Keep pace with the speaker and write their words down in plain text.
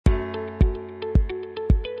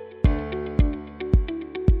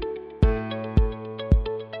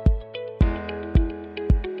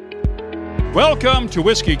Welcome to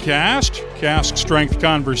WhiskyCast, cask strength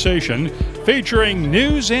conversation featuring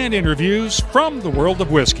news and interviews from the world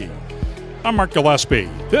of whiskey. I'm Mark Gillespie.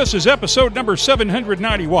 This is episode number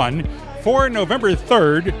 791 for November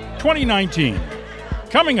 3rd, 2019.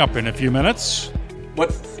 Coming up in a few minutes. What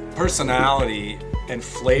personality and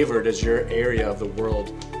flavor does your area of the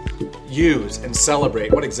world use and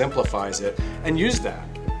celebrate? What exemplifies it? And use that.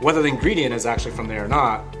 Whether the ingredient is actually from there or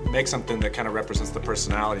not, make something that kind of represents the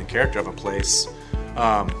personality and character of a place.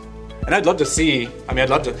 And I'd love to see, I'm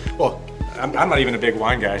not even a big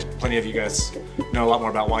wine guy. Plenty of you guys know a lot more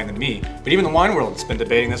about wine than me. But even the wine world has been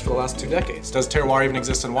debating this for the last 2 decades. Does terroir even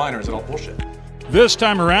exist in wine, or is it all bullshit? This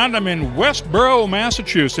time around, I'm in Westborough,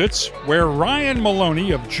 Massachusetts, where Ryan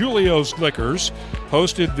Maloney of Julio's Liquors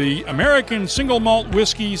hosted the American Single Malt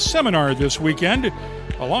Whiskey Seminar this weekend,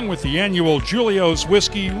 along with the annual Julio's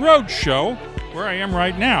Whiskey Roadshow, where I am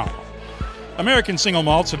right now. American single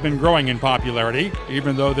malts have been growing in popularity,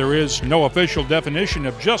 even though there is no official definition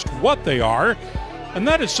of just what they are, and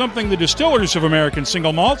that is something the distillers of American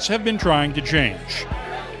single malts have been trying to change.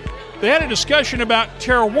 They had a discussion about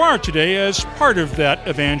terroir today as part of that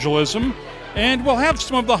evangelism, and we'll have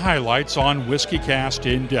some of the highlights on WhiskyCast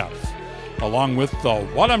In-Depth, along with the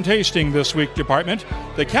What I'm Tasting This Week department,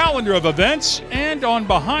 the calendar of events, and on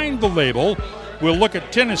Behind the Label, we'll look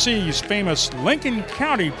at Tennessee's famous Lincoln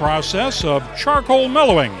County process of charcoal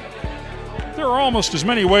mellowing. There are almost as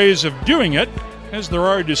many ways of doing it as there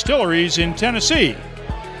are distilleries in Tennessee.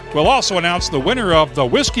 We'll also announce the winner of the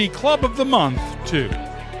Whiskey Club of the Month, too.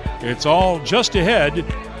 It's all just ahead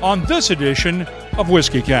on this edition of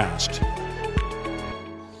WhiskyCast.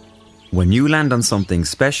 When you land on something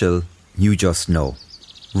special, you just know.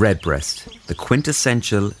 Redbreast, the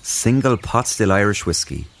quintessential single pot still Irish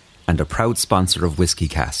whiskey, and a proud sponsor of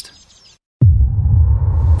WhiskyCast.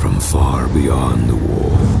 From far beyond the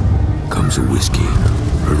wall comes a whiskey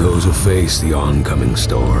for those who face the oncoming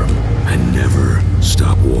storm and never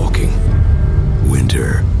stop walking.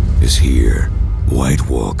 Winter is here. White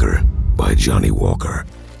Walker by Johnny Walker.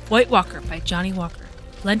 White Walker by Johnny Walker.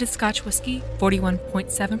 Blended Scotch whiskey,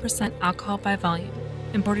 41.7% alcohol by volume.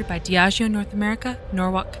 Imported by Diageo North America,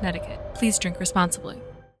 Norwalk, Connecticut. Please drink responsibly.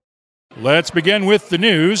 Let's begin with the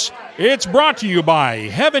news. It's brought to you by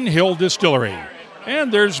Heaven Hill Distillery.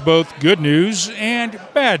 And there's both good news and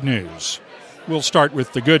bad news. We'll start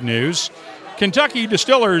with the good news. Kentucky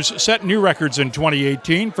distillers set new records in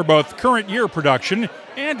 2018 for both current year production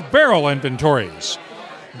and barrel inventories.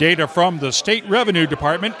 Data from the State Revenue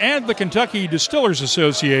Department and the Kentucky Distillers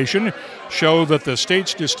Association show that the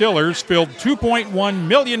state's distillers filled 2.1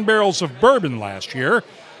 million barrels of bourbon last year.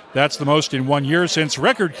 That's the most in 1 year since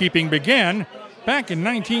record-keeping began back in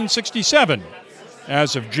 1967.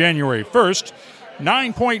 As of January 1st,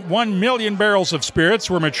 9.1 million barrels of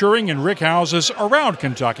spirits were maturing in rickhouses around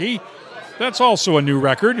Kentucky. That's also a new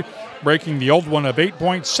record, breaking the old one of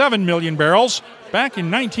 8.7 million barrels back in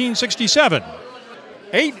 1967.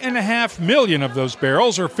 8.5 million of those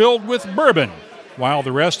barrels are filled with bourbon, while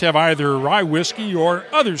the rest have either rye whiskey or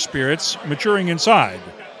other spirits maturing inside.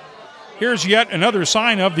 Here's yet another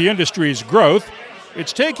sign of the industry's growth.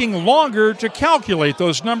 It's taking longer to calculate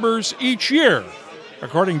those numbers each year,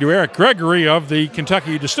 according to Eric Gregory of the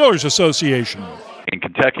Kentucky Distillers Association. In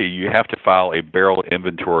Kentucky, you have to file a barrel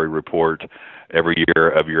inventory report every year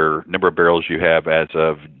of your number of barrels you have as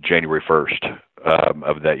of January 1st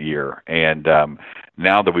of that year. And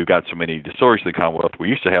now that we've got so many distilleries in the Commonwealth, we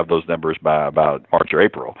used to have those numbers by about March or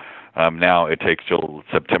April. Now it takes till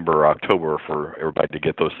September or October for everybody to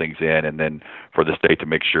get those things in, and then for the state to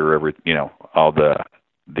make sure all the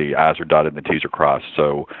I's are dotted and the T's are crossed.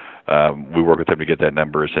 So we work with them to get that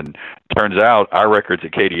numbers. And turns out our records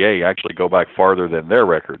at KDA actually go back farther than their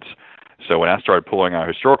records. So when I started pulling our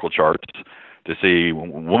historical charts to see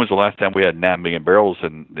when was the last time we had 9 million barrels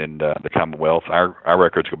in the Commonwealth, our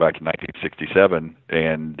records go back to 1967,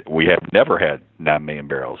 and we have never had 9 million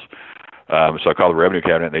barrels. So I called the Revenue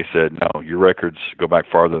Cabinet, and they said, no, your records go back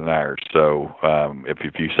farther than ours. So if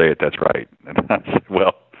you say it, that's right. And I said,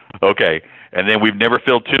 well, okay. And then we've never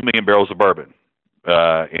filled 2 million barrels of bourbon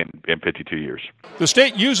in 52 years. The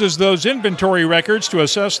state uses those inventory records to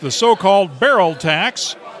assess the so-called barrel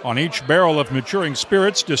tax on each barrel of maturing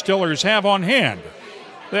spirits distillers have on hand.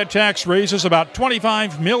 That tax raises about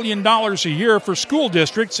 $25 million a year for school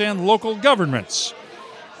districts and local governments.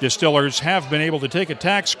 Distillers have been able to take a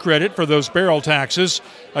tax credit for those barrel taxes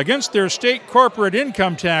against their state corporate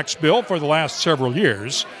income tax bill for the last several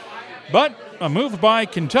years. But a move by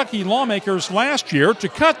Kentucky lawmakers last year to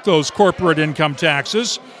cut those corporate income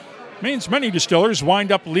taxes means many distillers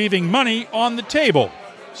wind up leaving money on the table.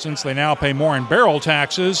 since they now pay more in barrel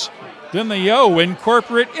taxes than they owe in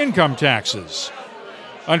corporate income taxes.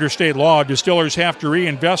 Under state law, distillers have to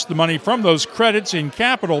reinvest the money from those credits in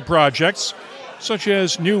capital projects, such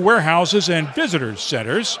as new warehouses and visitor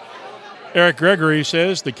centers. Eric Gregory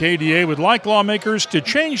says the KDA would like lawmakers to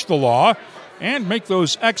change the law and make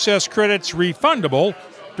those excess credits refundable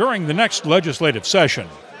during the next legislative session.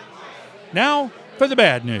 Now for the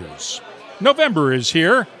bad news. November is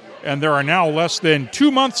here, and there are now less than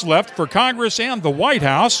 2 months left for Congress and the White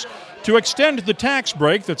House to extend the tax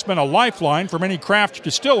break that's been a lifeline for many craft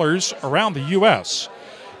distillers around the U.S.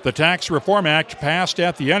 The Tax Reform Act passed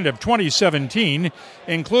at the end of 2017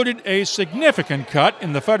 included a significant cut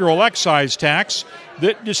in the federal excise tax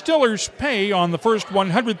that distillers pay on the first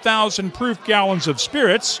 100,000 proof gallons of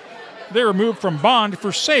spirits they remove from bond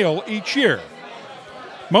for sale each year.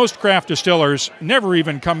 Most craft distillers never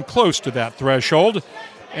even come close to that threshold,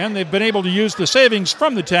 and they've been able to use the savings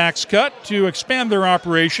from the tax cut to expand their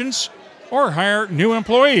operations or hire new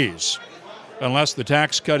employees. Unless the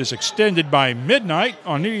tax cut is extended by midnight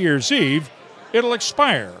on New Year's Eve, it'll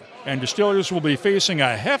expire, and distillers will be facing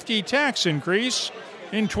a hefty tax increase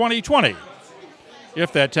in 2020.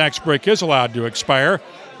 If that tax break is allowed to expire,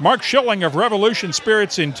 Mark Schilling of Revolution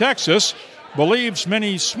Spirits in Texas believes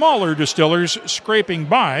many smaller distillers scraping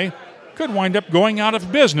by could wind up going out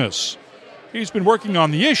of business. He's been working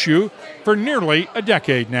on the issue for nearly a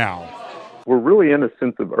decade now. We're really in a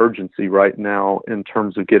sense of urgency right now in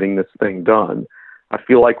terms of getting this thing done. I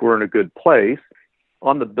feel like we're in a good place.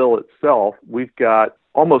 On the bill itself, we've got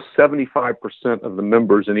almost 75% of the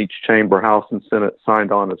members in each chamber, House and Senate,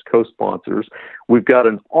 signed on as co-sponsors. We've got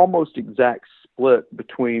an almost exact split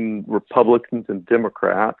between Republicans and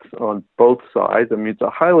Democrats on both sides. I mean, it's a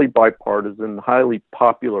highly bipartisan, highly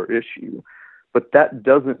popular issue, but that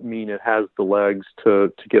doesn't mean it has the legs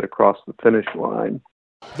to get across the finish line.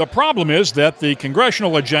 The problem is that the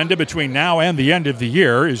congressional agenda between now and the end of the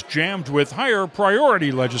year is jammed with higher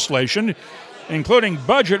priority legislation, including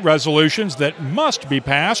budget resolutions that must be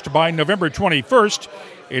passed by November 21st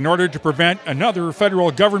in order to prevent another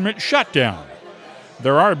federal government shutdown.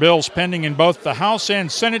 There are bills pending in both the House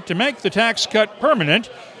and Senate to make the tax cut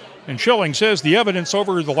permanent, and Schilling says the evidence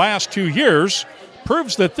over the last 2 years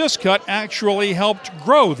proves that this cut actually helped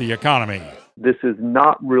grow the economy. This is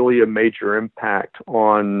not really a major impact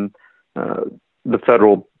on the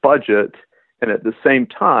federal budget, and at the same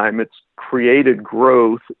time, it's created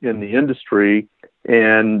growth in the industry,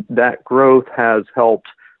 and that growth has helped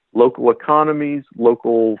local economies,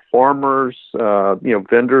 local farmers,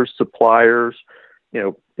 vendors, suppliers.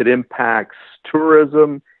 It impacts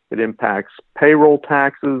tourism, it impacts payroll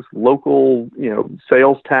taxes, local,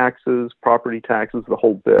 sales taxes, property taxes, the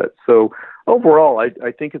whole bit. So overall,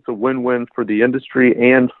 I think it's a win-win for the industry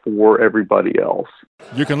and for everybody else.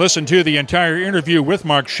 You can listen to the entire interview with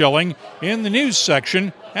Mark Schilling in the news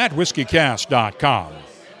section at WhiskyCast.com.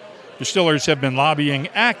 Distillers have been lobbying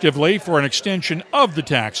actively for an extension of the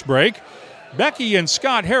tax break. Becky and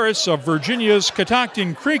Scott Harris of Virginia's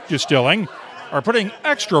Catoctin Creek Distilling are putting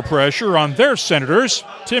extra pressure on their senators,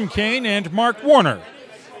 Tim Kaine and Mark Warner.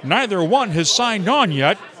 Neither one has signed on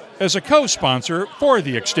yet as a co-sponsor for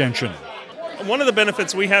the extension. One of the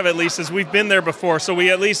benefits we have, at least, is we've been there before, so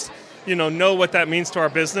we at least know what that means to our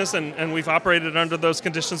business, and we've operated under those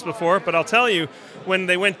conditions before. But I'll tell you, when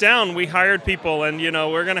they went down, we hired people, and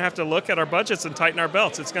we're going to have to look at our budgets and tighten our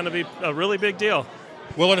belts. It's going to be a really big deal.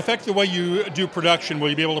 Will it affect the way you do production? Will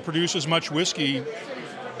you be able to produce as much whiskey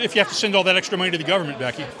if you have to send all that extra money to the government,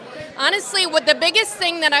 Becky? Honestly, what the biggest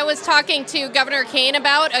thing that I was talking to Governor Kaine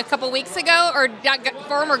about a couple weeks ago, or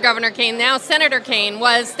former Governor Kaine, now Senator Kaine,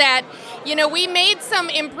 was that, we made some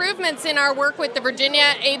improvements in our work with the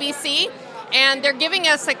Virginia ABC, and they're giving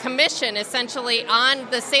us a commission, essentially, on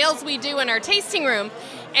the sales we do in our tasting room.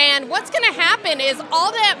 And what's going to happen is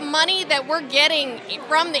all that money that we're getting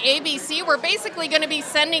from the ABC, we're basically going to be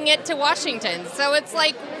sending it to Washington. So it's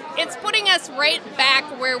like, it's putting us right back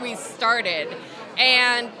where we started.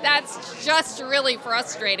 And that's just really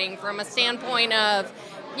frustrating from a standpoint of,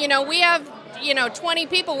 we have, 20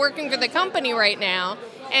 people working for the company right now,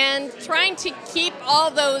 and trying to keep all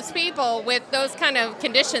those people with those kind of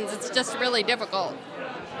conditions, it's just really difficult.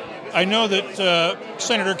 I know that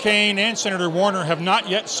Senator Kaine and Senator Warner have not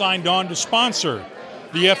yet signed on to sponsor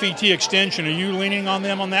the FET extension. Are you leaning on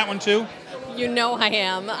them on that one too? You know I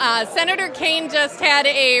am. Senator Kaine just had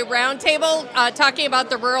a roundtable talking about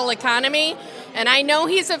the rural economy, and I know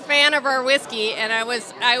he's a fan of our whiskey, and I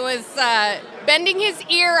was bending his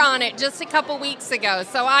ear on it just a couple weeks ago.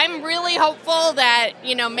 So I'm really hopeful that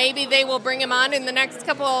maybe they will bring him on in the next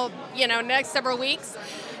several weeks.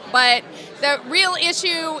 But the real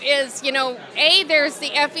issue is, there's the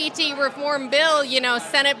FET reform bill,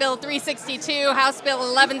 Senate Bill 362, House Bill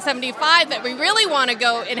 1175, that we really want to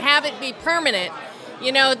go and have it be permanent. The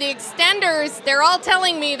extenders, they're all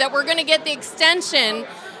telling me that we're going to get the extension,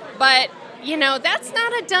 but, that's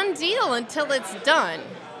not a done deal until it's done.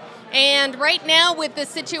 And right now with the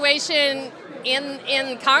situation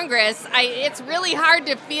in Congress, it's really hard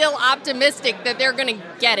to feel optimistic that they're going to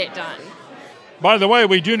get it done. By the way,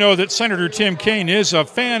 we do know that Senator Tim Kaine is a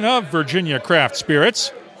fan of Virginia craft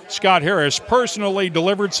spirits. Scott Harris personally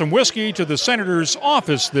delivered some whiskey to the senator's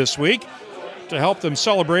office this week to help them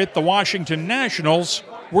celebrate the Washington Nationals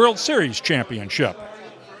World Series championship.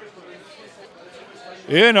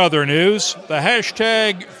 In other news, the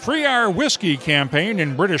hashtag Free Our Whiskey campaign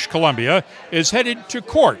in British Columbia is headed to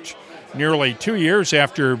court nearly 2 years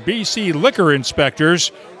after BC liquor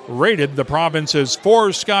inspectors raided the province's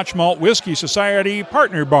 4 Scotch Malt Whisky Society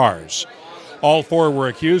partner bars. All 4 were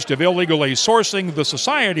accused of illegally sourcing the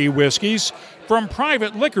society whiskeys from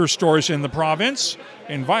private liquor stores in the province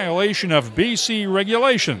in violation of BC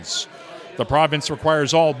regulations. The province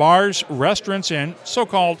requires all bars, restaurants, and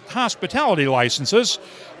so-called hospitality licenses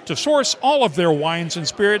to source all of their wines and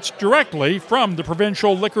spirits directly from the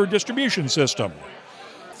provincial liquor distribution system.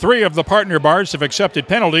 3 of the partner bars have accepted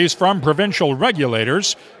penalties from provincial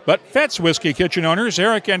regulators, but Fett's Whiskey Kitchen owners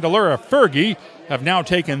Eric and Allura Fergie have now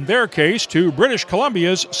taken their case to British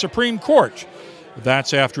Columbia's Supreme Court.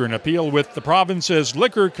 That's after an appeal with the province's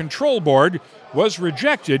Liquor Control Board was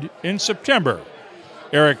rejected in September.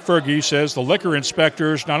 Eric Fergie says the liquor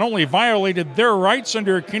inspectors not only violated their rights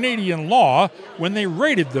under Canadian law when they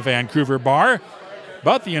raided the Vancouver bar,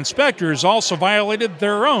 but the inspectors also violated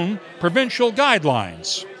their own provincial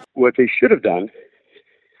guidelines. What they should have done,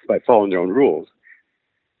 by following their own rules,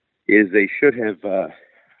 is they should have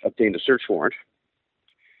obtained a search warrant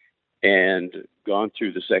and gone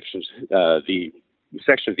through the sections, the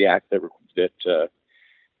section of the act that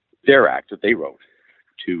their act that they wrote,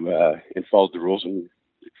 and followed the rules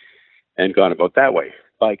and gone about that way.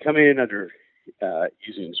 By coming in under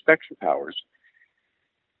using inspection powers,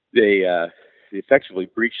 they effectively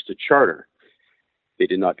breached the charter. They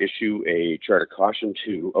did not issue a charter caution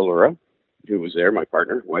to Allura, who was there, my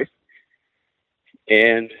partner, wife.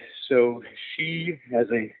 And so she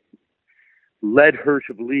led her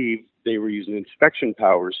to believe they were using inspection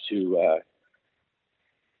powers to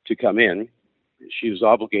come in. She was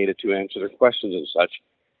obligated to answer their questions and such.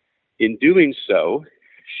 In doing so,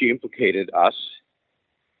 she implicated us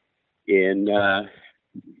in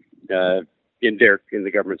the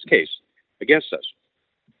government's case against us.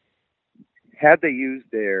 Had they used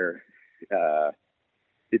the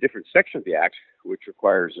different section of the act, which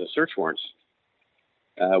requires search warrants,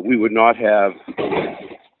 we would not have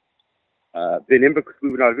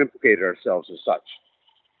implicated ourselves as such.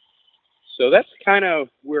 So that's kind of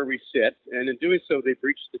where we sit, and in doing so, they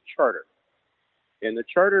breached the charter. And the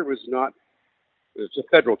charter it's a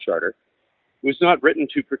federal charter, was not written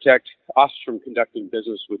to protect us from conducting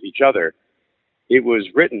business with each other. It was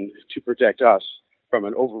written to protect us from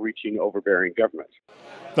an overreaching, overbearing government.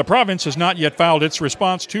 The province has not yet filed its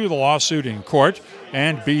response to the lawsuit in court,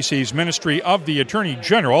 and BC's Ministry of the Attorney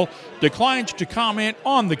General declined to comment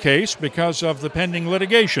on the case because of the pending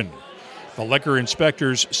litigation. The liquor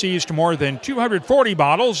inspectors seized more than 240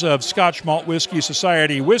 bottles of Scotch Malt Whisky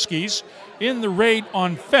Society whiskies in the raid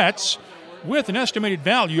on Fett's, with an estimated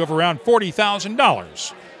value of around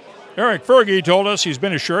 $40,000. Eric Fergie told us he's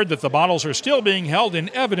been assured that the bottles are still being held in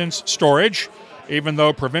evidence storage, even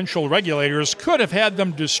though provincial regulators could have had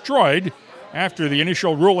them destroyed after the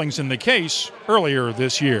initial rulings in the case earlier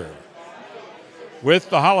this year. With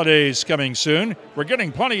the holidays coming soon, we're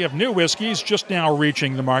getting plenty of new whiskeys just now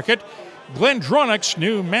reaching the market. GlenDronach's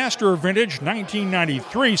new Master Vintage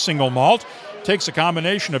 1993 Single Malt takes a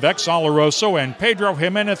combination of Ex Oloroso and Pedro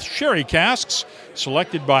Jimenez sherry casks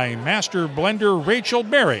selected by master blender Rachel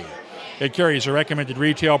Berry. It carries a recommended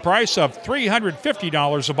retail price of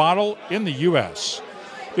 $350 a bottle in the U.S.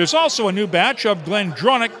 There's also a new batch of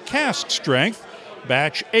GlenDronach cask strength.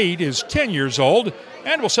 Batch 8 is 10 years old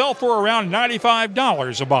and will sell for around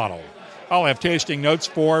 $95 a bottle. I'll have tasting notes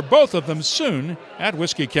for both of them soon at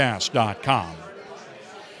WhiskyCast.com.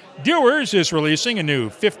 Dewar's is releasing a new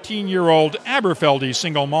 15-year-old Aberfeldy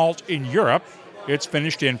single malt in Europe. It's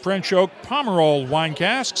finished in French oak Pomerol wine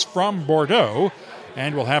casks from Bordeaux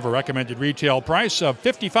and will have a recommended retail price of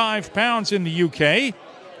 £55 in the UK.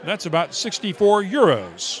 That's about 64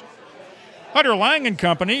 euros. Hutter Lang &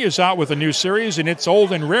 Company is out with a new series in its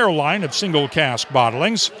old and rare line of single cask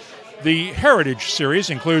bottlings. The Heritage series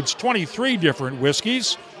includes 23 different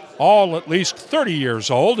whiskeys, all at least 30 years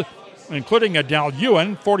old, including a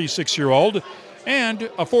Dalyuan 46-year-old and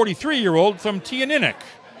a 43-year-old from Tianinnik.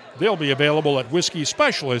 They'll be available at whiskey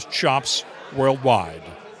specialist shops worldwide.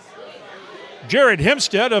 Jared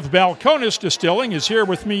Hempstead of Balcones Distilling is here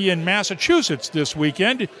with me in Massachusetts this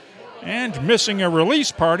weekend and missing a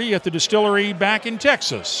release party at the distillery back in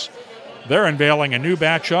Texas. They're unveiling a new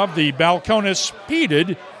batch of the Balcones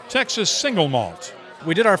peated Texas Single Malt.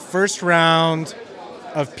 We did our first round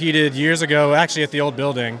of peated years ago, actually at the old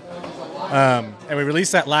building. And we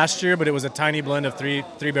released that last year, but it was a tiny blend of three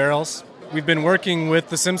barrels. We've been working with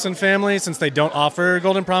the Simpson family since they don't offer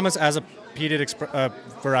Golden Promise as a peated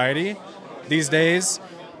variety these days.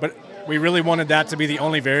 But we really wanted that to be the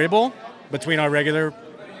only variable between our regular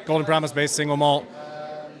Golden Promise-based single malt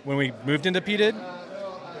when we moved into peated.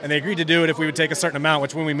 And they agreed to do it if we would take a certain amount,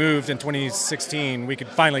 which when we moved in 2016, we could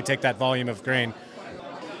finally take that volume of grain.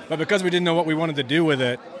 But because we didn't know what we wanted to do with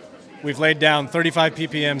it, we've laid down 35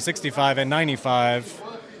 ppm, 65, and 95,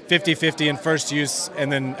 50-50 in first use,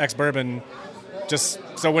 and then ex-bourbon, just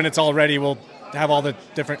so when it's all ready, we'll have all the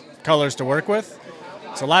different colors to work with.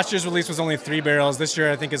 So last year's release was only 3 barrels. This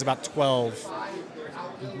year, I think, is about 12.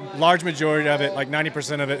 Large majority of it, like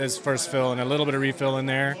 90% of it, is first fill and a little bit of refill in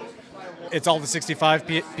there. It's all the 65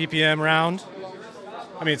 ppm round.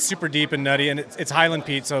 I mean, it's super deep and nutty, and it's Highland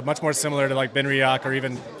peat, so much more similar to like Ben Riach or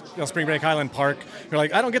even Spring Break Highland Park. You're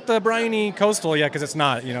like, I don't get the briny coastal yet because it's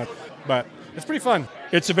not, but it's pretty fun.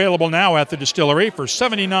 It's available now at the distillery for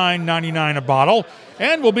 $79.99 a bottle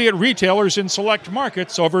and will be at retailers in select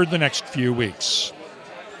markets over the next few weeks.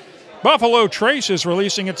 Buffalo Trace is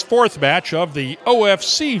releasing its 4th batch of the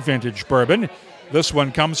OFC vintage bourbon. This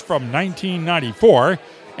one comes from 1994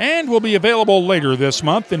 and will be available later this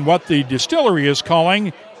month in what the distillery is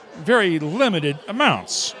calling very limited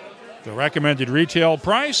amounts. The recommended retail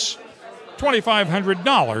price,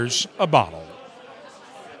 $2,500 a bottle.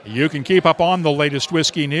 You can keep up on the latest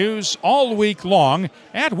whiskey news all week long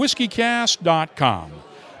at WhiskyCast.com.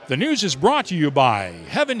 The news is brought to you by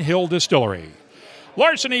Heaven Hill Distillery.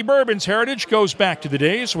 Larceny Bourbon's heritage goes back to the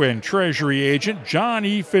days when Treasury Agent John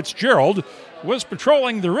E. Fitzgerald was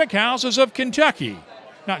patrolling the rickhouses of Kentucky,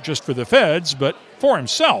 not just for the feds, but for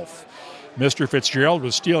himself. Mr. Fitzgerald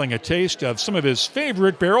was stealing a taste of some of his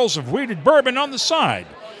favorite barrels of wheated bourbon on the side.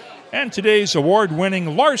 And today's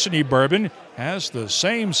award-winning Larceny Bourbon has the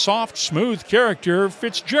same soft, smooth character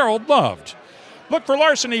Fitzgerald loved. Look for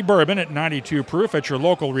Larceny Bourbon at 92 proof at your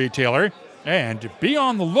local retailer, and be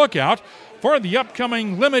on the lookout for the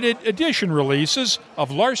upcoming limited edition releases of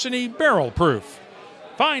Larceny Barrel Proof.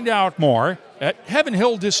 Find out more at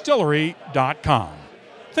heavenhilldistillery.com.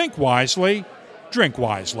 Think wisely, drink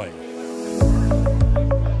wisely.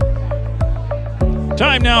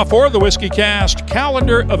 Time now for the WhiskyCast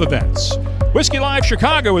calendar of events. Whiskey Live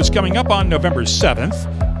Chicago is coming up on November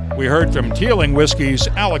 7th. We heard from Teeling Whiskey's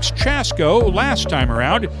Alex Chasko last time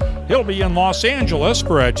around. He'll be in Los Angeles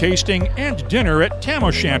for a tasting and dinner at Tam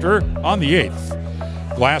O'Shanter on the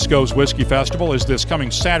 8th. Glasgow's Whiskey Festival is this coming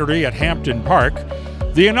Saturday at Hampton Park.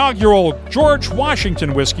 The inaugural George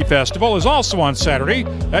Washington Whiskey Festival is also on Saturday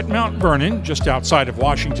at Mount Vernon, just outside of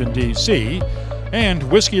Washington, D.C., and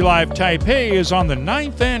Whiskey Live Taipei is on the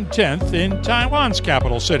 9th and 10th in Taiwan's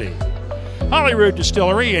capital city. Holyrood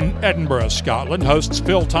Distillery in Edinburgh, Scotland hosts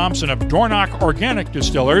Phil Thompson of Dornoch Organic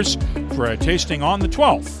Distillers for a tasting on the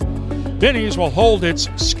 12th. Binny's will hold its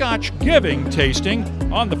Scotch Giving tasting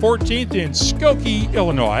on the 14th in Skokie,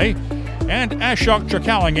 Illinois, and Ashok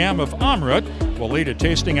Chakalingham of Amrut will lead a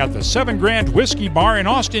tasting at the 7 Grand Whiskey Bar in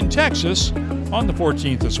Austin, Texas on the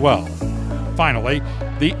 14th as well. Finally,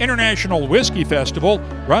 the International Whiskey Festival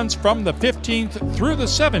runs from the 15th through the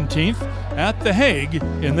 17th at The Hague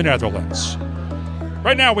in the Netherlands.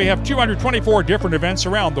 Right now we have 224 different events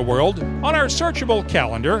around the world on our searchable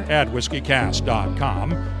calendar at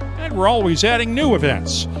WhiskyCast.com, and we're always adding new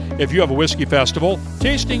events. If you have a whiskey festival,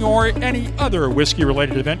 tasting, or any other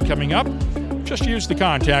whiskey-related event coming up, just use the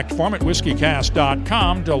contact form at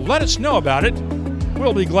WhiskyCast.com to let us know about it.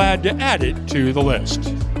 We'll be glad to add it to the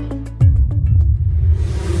list.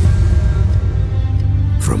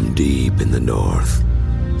 From deep in the north,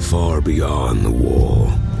 far beyond the wall,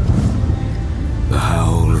 the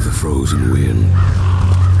howl of the frozen wind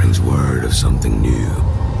brings word of something new.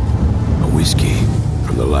 A whiskey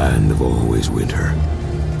from the land of always winter,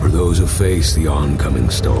 for those who face the oncoming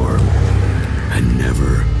storm and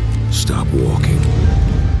never stop walking.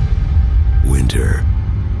 Winter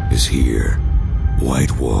is here.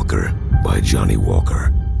 White Walker by Johnny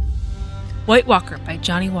Walker. White Walker by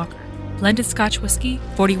Johnny Walker. Blended Scotch whiskey,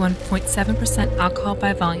 41.7% alcohol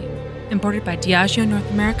by volume. Imported by Diageo North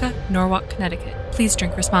America, Norwalk, Connecticut. Please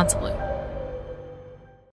drink responsibly.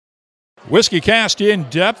 WhiskyCast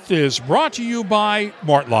In-Depth is brought to you by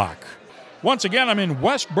Mortlock. Once again, I'm in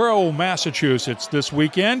Westborough, Massachusetts this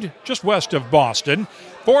weekend, just west of Boston,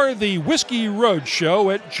 for the Whiskey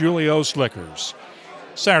Roadshow at Julio's Liquors.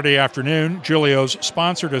 Saturday afternoon, Julio's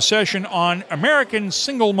sponsored a session on American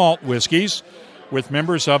Single Malt whiskeys with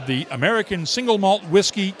members of the American Single Malt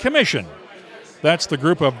Whiskey Commission. That's the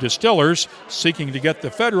group of distillers seeking to get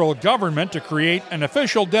the federal government to create an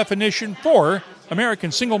official definition for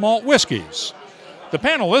American Single Malt whiskeys. The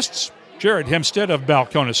panelists, Jared Hempstead of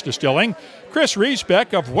Balcones Distilling, Chris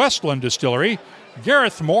Riesbeck of Westland Distillery,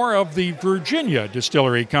 Gareth Moore of the Virginia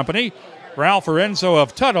Distillery Company, Ralph Lorenzo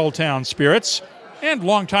of Tuttletown Spirits, and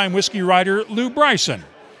longtime whiskey writer Lou Bryson.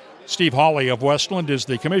 Steve Hawley of Westland is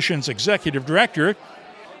the Commission's executive director,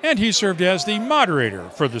 and he served as the moderator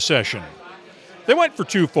for the session. They went for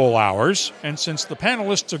 2 full hours, and since the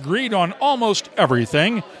panelists agreed on almost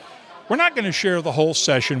everything, we're not going to share the whole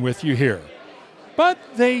session with you here. But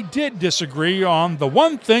they did disagree on the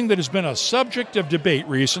one thing that has been a subject of debate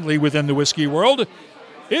recently within the whiskey world.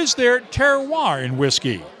 Is there terroir in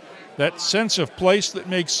whiskey? That sense of place that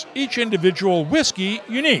makes each individual whiskey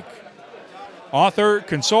unique. Author,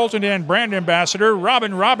 consultant, and brand ambassador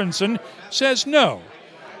Robin Robinson says no,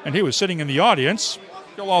 and he was sitting in the audience.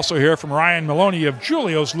 You'll also hear from Ryan Maloney of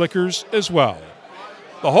Julio's Liquors as well.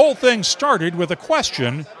 The whole thing started with a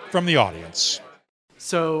question from the audience.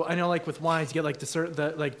 So I know, like with wines, you get like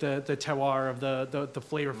the terroir of the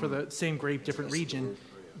flavor for the same grape, different region.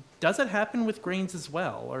 Does it happen with grains as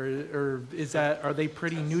well, or are they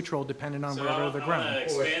pretty neutral depending on wherever they're grown? I want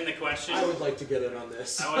to expand the question. I would like to get in on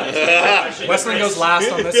this. I want to expand the question. Westland goes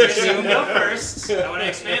last on this issue. Go first. I want to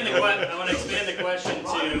expand the question to.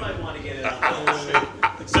 Ron might want to get in on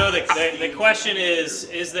this. So the question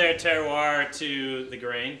is there terroir to the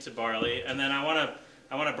grain, to barley, and then I want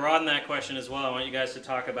to broaden that question as well. I want you guys to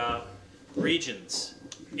talk about regions.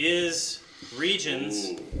 Is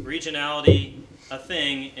regionality a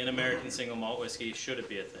thing in American single malt whiskey? Should it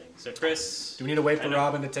be a thing? So Chris, do we need to wait for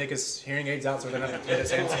Robin to take his hearing aids out so we don't have to get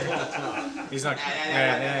his hands here? He's not.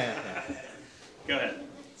 Yeah. Go ahead.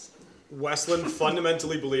 Westland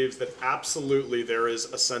fundamentally believes that absolutely there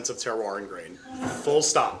is a sense of terroir in grain. Full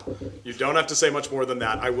stop. You don't have to say much more than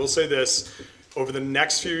that. I will say this. Over the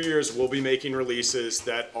next few years, we'll be making releases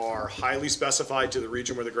that are highly specified to the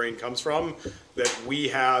region where the grain comes from, that we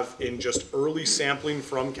have in just early sampling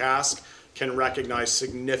from cask can recognize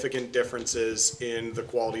significant differences in the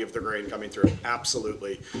quality of the grain coming through.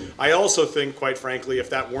 Absolutely. I also think, quite frankly, if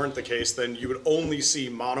that weren't the case, then you would only see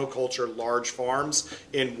monoculture large farms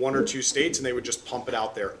in 1 or 2 states, and they would just pump it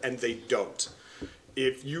out there, and they don't.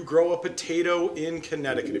 If you grow a potato in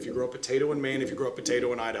Connecticut, if you grow a potato in Maine, if you grow a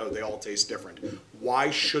potato in Idaho, they all taste different. Why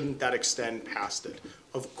shouldn't that extend past it?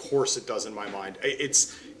 Of course it does in my mind.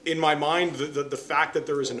 In my mind, the fact that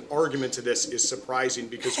there is an argument to this is surprising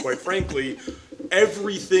because, quite frankly,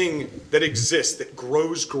 everything that exists that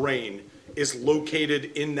grows grain is located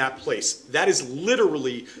in that place. That is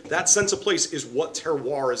literally, that sense of place is what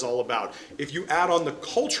terroir is all about. If you add on the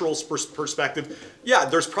cultural perspective, yeah,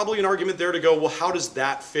 there's probably an argument there to go, well, how does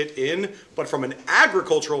that fit in? But from an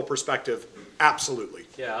agricultural perspective, absolutely.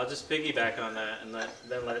 Yeah, I'll just piggyback on that and then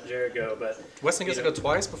let Jared go. But Weston gets to go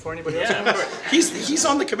twice before anybody else. Yeah, he's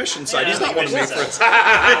on the commission side. Yeah, he's not one of me. He's doesn't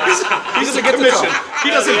the get to commission. go. He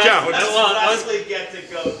doesn't count. I was get to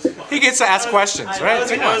go. He gets to ask questions, right? I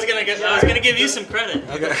was gonna give you some credit.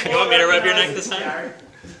 Okay. You want me to rub your neck this time?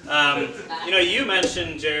 You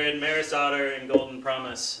mentioned, Jared, Maris Otter and Golden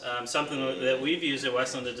Promise, something that we've used at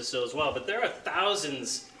Westland to distill as well. But there are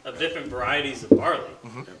thousands of different varieties of barley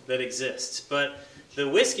that exist. But the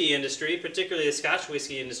whiskey industry, particularly the Scotch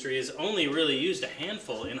whiskey industry, has only really used a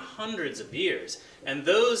handful in hundreds of years. And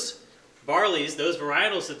those barleys, those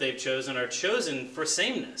varietals that they've chosen are chosen for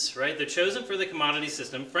sameness, right? They're chosen for the commodity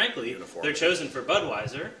system. Frankly, they're chosen for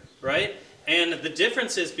Budweiser, right? And the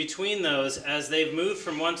differences between those as they've moved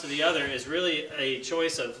from one to the other is really a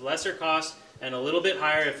choice of lesser cost and a little bit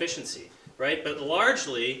higher efficiency, right? But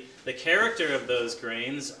largely, the character of those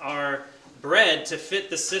grains are bred to fit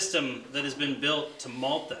the system that has been built to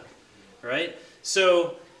malt them, right?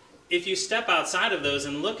 So if you step outside of those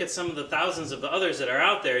and look at some of the thousands of the others that are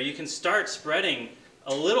out there, you can start spreading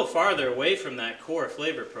a little farther away from that core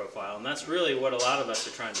flavor profile, and that's really what a lot of us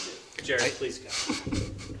are trying to do. Jared, please go.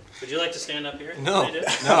 Would you like to stand up here? No.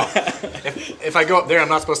 If I go up there, I'm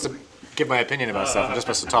not supposed to give my opinion about stuff. I'm just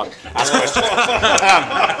supposed to talk, ask questions.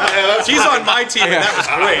 He's on my team, and that was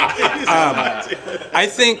great. I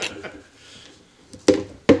think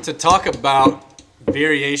to talk about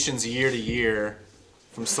variations year to year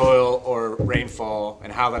from soil or rainfall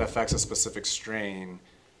and how that affects a specific strain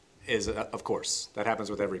is, of course, that happens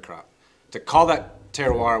with every crop. To call that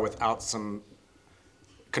terroir without some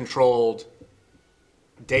controlled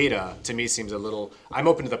data, to me, seems a little, I'm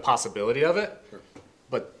open to the possibility of it,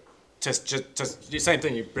 but just the same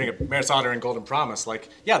thing, you bring up Maris Otter and Golden Promise, like,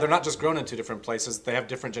 yeah, they're not just grown in two different places, they have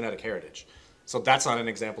different genetic heritage. So that's not an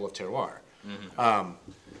example of terroir.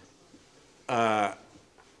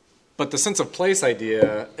 But the sense of place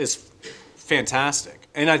idea is fantastic.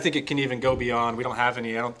 And I think it can even go beyond, we don't have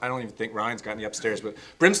any, I don't even think Ryan's got any upstairs, but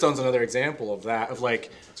Brimstone's another example of that, of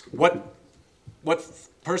like, what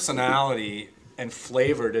personality and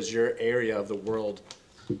flavor does your area of the world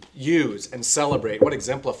use and celebrate? What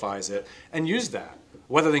exemplifies it? And use that.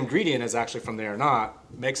 Whether the ingredient is actually from there or not,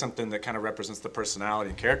 make something that kind of represents the personality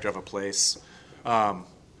and character of a place. And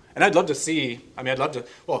I'd love to see,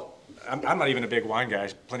 well, I'm not even a big wine guy.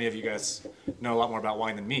 Plenty of you guys know a lot more about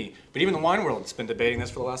wine than me. But even the wine world has been debating this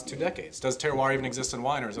for the last 2 decades. Does terroir even exist in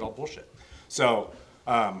wine, or is it all bullshit? So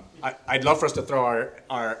I'd love for us to throw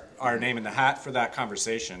our name in the hat for that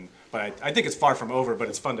conversation. But I think it's far from over, but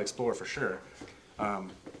it's fun to explore for sure.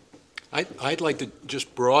 I'd like to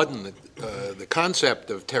just broaden the concept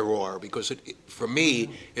of terroir, because for me,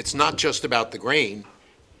 it's not just about the grain.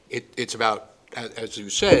 It's about, as you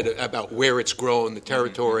said, about where it's grown, the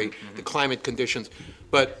territory, the climate conditions.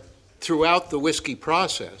 But throughout the whiskey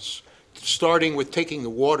process, starting with taking the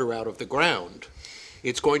water out of the ground,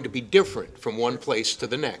 it's going to be different from one place to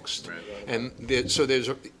the next. And so there's,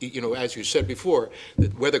 as you said before, the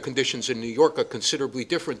weather conditions in New York are considerably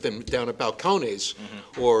different than down at Balcones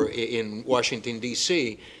or in Washington,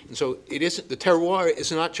 D.C. And so the terroir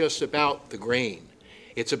is not just about the grain.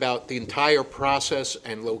 It's about the entire process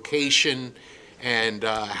and location and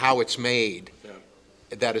how it's made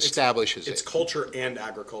that establishes it. It's culture and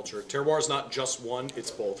agriculture. Terroir is not just one, it's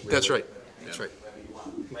both. Really. That's right. That's right.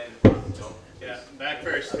 Yeah, back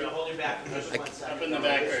first. No, hold your back. Up in the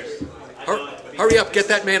back first. Hurry up, get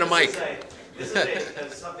that man a mic. This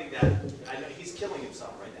is something that I know he's killing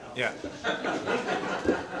himself right now. Yeah.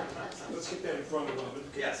 Let's get that in front of him.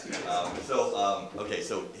 Yes. Okay,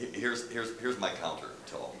 so here's my counter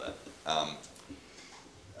to all that.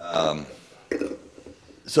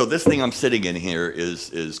 So this thing I'm sitting in here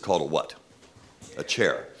is called a what? A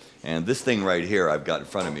chair. And this thing right here I've got in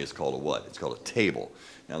front of me is called a what? It's called a table.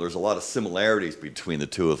 Now, there's a lot of similarities between the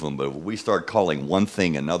two of them, but if we start calling one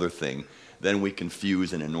thing another thing, then we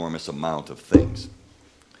confuse an enormous amount of things.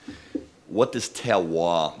 What does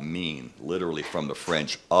terroir mean? Literally from the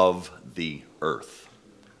French, of the earth.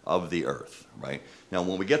 Of the earth, right? Now,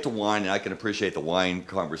 when we get to wine, and I can appreciate the wine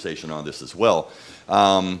conversation on this as well,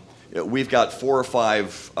 we've got 4 or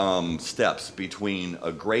 5 steps between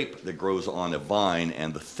a grape that grows on a vine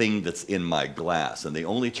and the thing that's in my glass. And the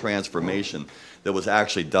only transformation that was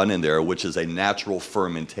actually done in there, which is a natural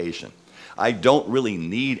fermentation. I don't really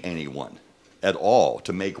need anyone at all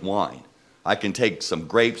to make wine. I can take some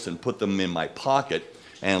grapes and put them in my pocket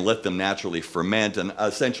and let them naturally ferment, and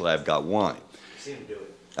essentially I've got wine. I've seen him do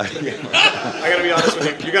it. I got to be honest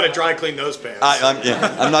with you. You got to dry clean those pants.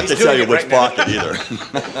 I'm not to tell you which pocket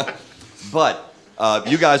either. But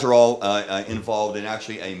you guys are all involved in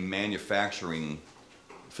actually a manufacturing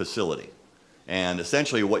facility. And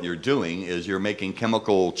essentially what you're doing is you're making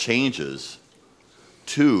chemical changes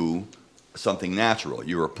to something natural.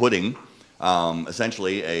 You are putting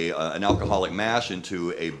essentially an alcoholic mash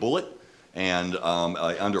into a bullet and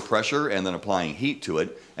under pressure, and then applying heat to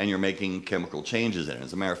it, and you're making chemical changes in it.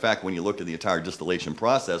 As a matter of fact, when you look at the entire distillation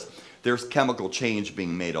process, there's chemical change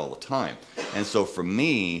being made all the time. And so for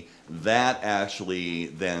me, that actually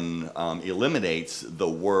then eliminates the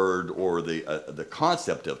word or the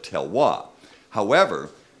concept of terroir. However,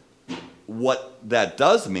 what that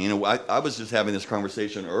does mean, and I was just having this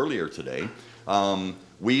conversation earlier today,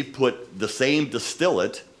 we put the same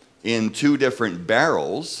distillate in 2 different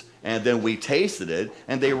barrels, and then we tasted it,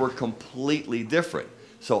 and they were completely different.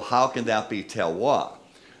 So how can that be terroir?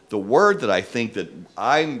 The word that I think that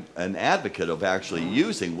I'm an advocate of actually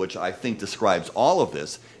using, which I think describes all of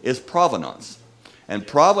this, is provenance. And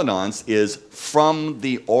provenance is from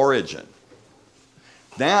the origin.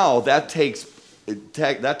 Now that takes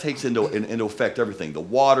into effect everything: the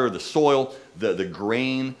water, the soil, the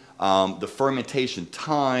grain, the fermentation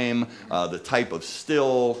time, the type of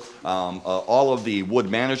still, all of the wood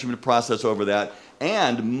management process over that,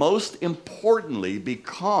 and most importantly,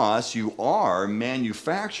 because you are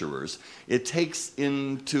manufacturers, it takes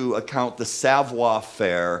into account the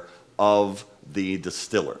savoir-faire of the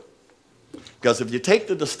distiller. Because if you take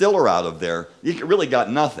the distiller out of there, you really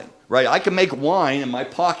got nothing, right? I can make wine in my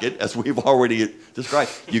pocket, as we've already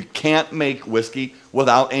described. You can't make whiskey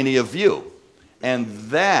without any of you. And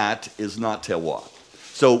that is not terroir.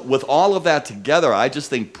 So with all of that together, I just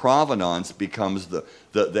think provenance becomes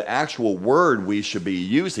the actual word we should be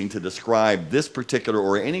using to describe this particular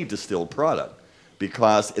or any distilled product,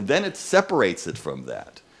 because then it separates it from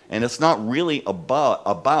that. And it's not really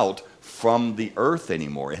about from the earth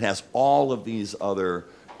anymore. It has all of these other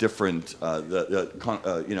different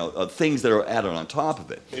things that are added on top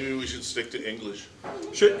of it. Maybe we should stick to English.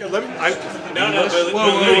 Let me.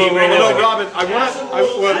 Robin.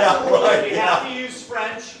 We have to use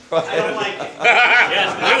French. I don't like it.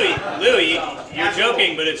 Yes, Louis, you're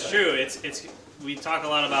joking, but it's true. It's we talk a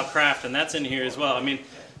lot about craft, and that's in here as well. I mean,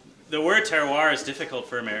 the word terroir is difficult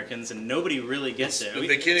for Americans, and nobody really gets it.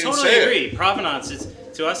 They can't even totally say agree. it. Provenance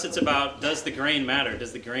to us. It's about, does the grain matter?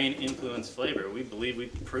 Does the grain influence flavor? We believe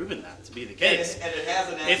we've proven that to be the case. And it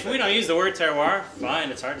has an if we don't use the word terroir,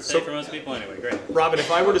 fine. It's hard to say for most people anyway. Great. Robin, if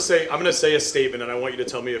I were to say, I'm going to say a statement, and I want you to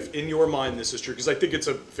tell me if in your mind this is true, because I think it's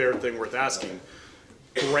a fair thing worth asking.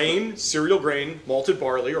 Grain, cereal grain, malted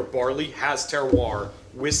barley, or barley has terroir.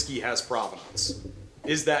 Whiskey has provenance.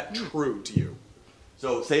 Is that true to you?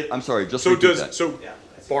 So I'm sorry, just repeat that. So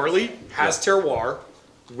barley has terroir,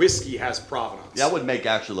 whiskey has provenance. That would make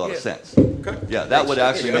actually a lot of sense. Okay. Yeah, that would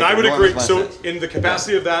actually make And I would agree. enormous So sense. in the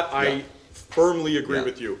capacity of that, I firmly agree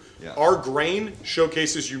with you. Yeah. Our grain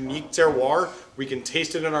showcases unique terroir. We can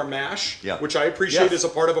taste it in our mash, which I appreciate as a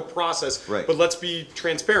part of a process. Right. But let's be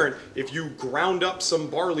transparent. If you ground up some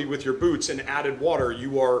barley with your boots and added water,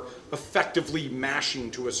 you are effectively mashing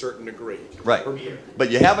to a certain degree. Right. But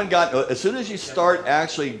you haven't got, as soon as you start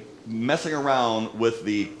actually messing around with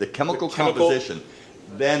the chemical composition,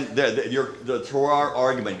 then the terroir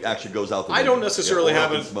argument actually goes out the window. I don't necessarily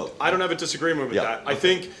have smoke. I don't have a disagreement with that. I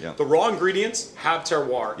think the raw ingredients have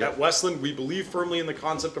terroir. At Westland, we believe firmly in the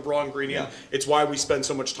concept of raw ingredient. It's why we spend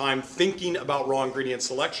so much time thinking about raw ingredient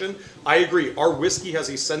selection. I agree. Our whiskey has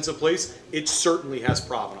a sense of place. It certainly has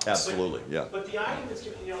provenance. Absolutely, yeah. But the argument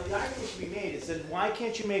can be made is that why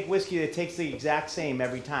can't you make whiskey that tastes the exact same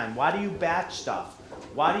every time? Why do you batch stuff?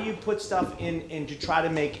 Why do you put stuff in to try to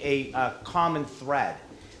make a common thread?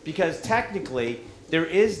 Because technically, there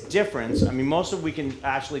is difference. I mean, most of it we can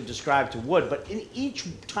actually describe to wood, but in each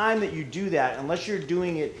time that you do that, unless you're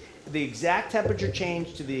doing it the exact temperature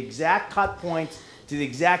change, to the exact cut points, to the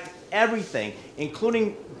exact everything,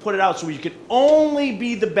 including put it out so you could only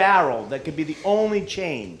be the barrel, that could be the only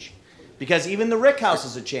change. Because even the rick house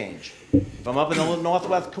is a change. If I'm up in the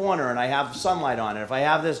northwest corner and I have sunlight on it, if I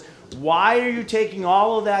have this, why are you taking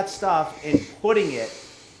all of that stuff and putting it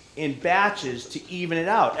in batches to even it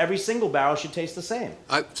out? Every single barrel should taste the same.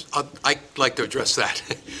 I'd like to address that.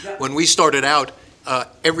 When we started out,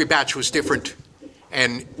 every batch was different.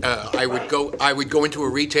 And I would go into a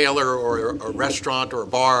retailer or a restaurant or a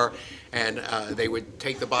bar, and they would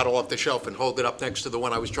take the bottle off the shelf and hold it up next to the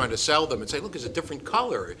one I was trying to sell them and say, look, it's a different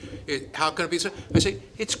color. How can it be so? I say,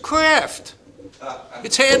 it's craft.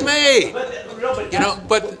 It's handmade.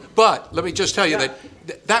 But let me just tell you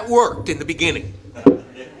that worked in the beginning.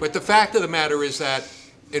 But the fact of the matter is that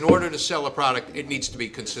in order to sell a product, it needs to be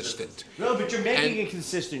consistent. No, but you're making it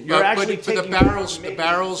consistent. You're actually taking the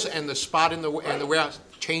barrels and the spot in the warehouse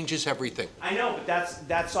changes everything. I know, but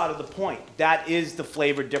that's sort of the point. That is the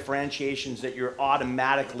flavor differentiations that you're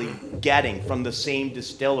automatically getting from the same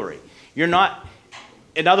distillery. You're not.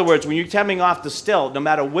 In other words, when you're coming off the still, no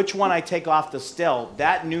matter which one I take off the still,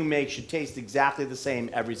 that new make should taste exactly the same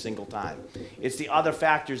every single time. It's the other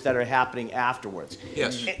factors that are happening afterwards.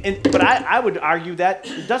 Yes. But I would argue that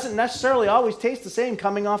it doesn't necessarily always taste the same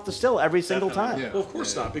coming off the still every single time. Well, of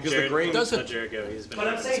course not, because Jared, the grain doesn't. But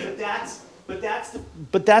I'm saying,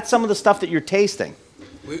 but that's some of the stuff that you're tasting.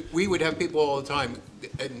 We would have people all the time,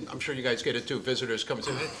 and I'm sure you guys get it too, visitors come and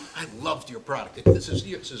say, I loved your product. This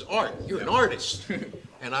is art. You're an artist.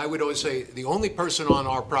 And I would always say, the only person on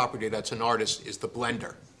our property that's an artist is the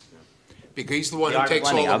blender. Because he's the one who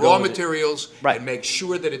takes all the raw materials and makes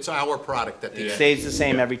sure that it's our product at the end. It stays the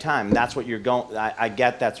same every time. That's what you're going. I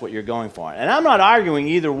get that's what you're going for, and I'm not arguing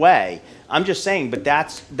either way. I'm just saying, but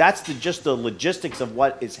that's just the logistics of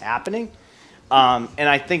what is happening. And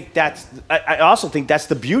I think I also think that's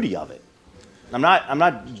the beauty of it. I'm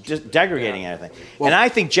not just degrading anything. Well, and I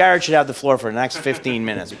think Jared should have the floor for the next 15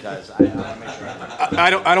 minutes because I want to make sure.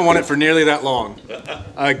 I don't want it for nearly that long.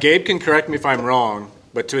 Gabe can correct me if I'm wrong,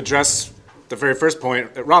 but to address the very first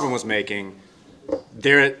point that Robin was making,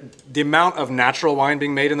 the amount of natural wine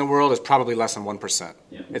being made in the world is probably less than 1%.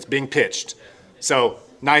 Yeah. It's being pitched. So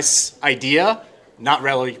nice idea. not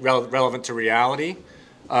really relevant to reality.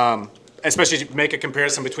 Especially if you make a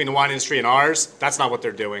comparison between the wine industry and ours, that's not what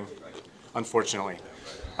they're doing, unfortunately.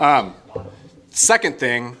 Second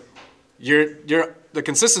thing, the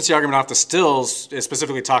consistency argument off the stills is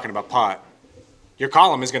specifically talking about pot. Your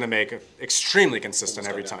column is going to make it extremely consistent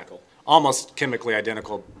every time. Almost chemically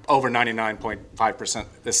identical, over 99.5%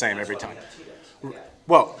 the same every time.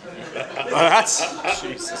 Well, that's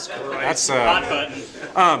Jesus Christ.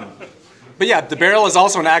 But yeah, the barrel is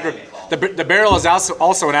also the barrel is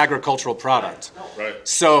also an agricultural product. Right.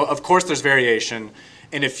 So of course there's variation,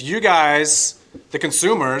 and if you guys, the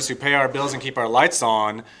consumers who pay our bills and keep our lights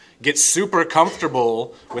on, get super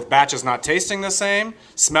comfortable with batches not tasting the same,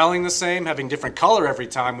 smelling the same, having different color every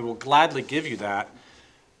time, we will gladly give you that.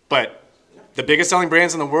 But the biggest selling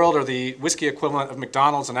brands in the world are the whiskey equivalent of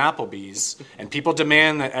McDonald's and Applebee's, and people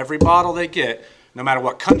demand that every bottle they get, no matter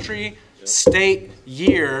what country, state,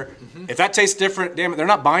 year, if that tastes different, damn it, they're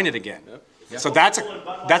not buying it again. So that's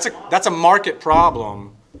a market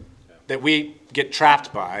problem that we get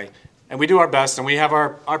trapped by, and we do our best, and we have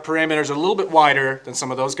our parameters a little bit wider than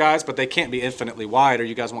some of those guys, but they can't be infinitely wide or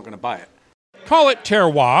you guys weren't going to buy it. Call it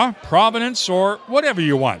terroir, provenance, or whatever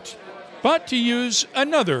you want. But to use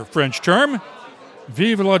another French term,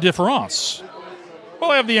 vive la différence.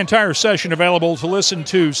 We'll have the entire session available to listen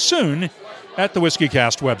to soon at the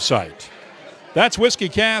WhiskyCast website. That's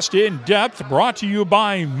WhiskyCast In-Depth, brought to you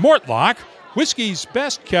by Mortlach, whiskey's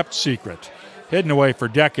best-kept secret. Hidden away for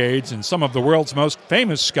decades in some of the world's most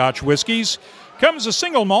famous Scotch whiskies, comes a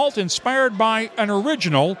single malt inspired by an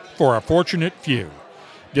original for a fortunate few.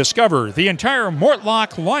 Discover the entire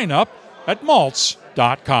Mortlach lineup at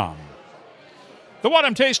malts.com. The What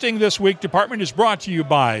I'm Tasting This Week department is brought to you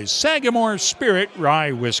by Sagamore Spirit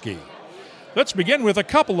Rye Whiskey. Let's begin with a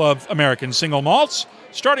couple of American single malts,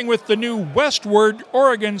 starting with the new Westward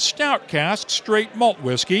Oregon Stout Cask Straight Malt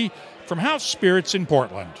Whiskey from House Spirits in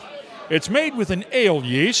Portland. It's made with an ale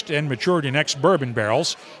yeast and matured in ex-bourbon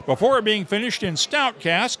barrels before being finished in stout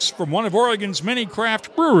casks from one of Oregon's many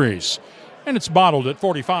craft breweries, and it's bottled at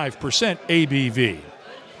 45% ABV.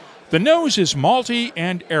 The nose is malty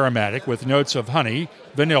and aromatic with notes of honey,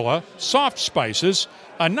 vanilla, soft spices,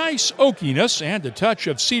 a nice oakiness, and a touch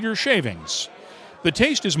of cedar shavings. The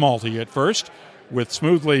taste is malty at first, with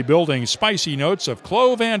smoothly building spicy notes of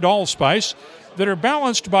clove and allspice that are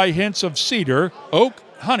balanced by hints of cedar, oak,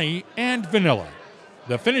 honey, and vanilla.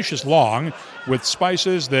 The finish is long, with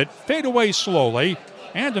spices that fade away slowly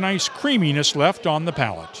and a nice creaminess left on the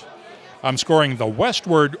palate. I'm scoring the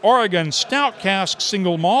Westward Oregon Stout Cask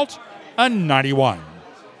Single Malt a 91.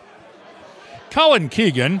 Colin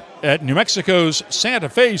Keegan at New Mexico's Santa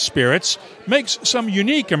Fe Spirits makes some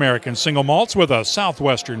unique American single malts with a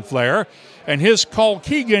southwestern flair, and his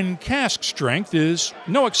Kilchoman cask strength is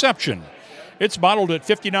no exception. It's bottled at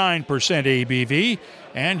 59% ABV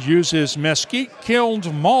and uses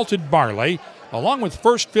mesquite-killed malted barley along with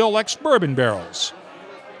first-fill ex-bourbon barrels.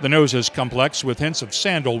 The nose is complex with hints of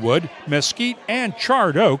sandalwood, mesquite, and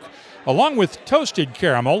charred oak, along with toasted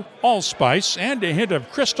caramel, allspice, and a hint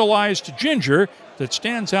of crystallized ginger that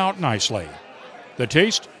stands out nicely. The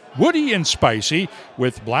taste, woody and spicy,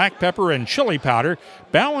 with black pepper and chili powder,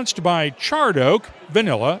 balanced by charred oak,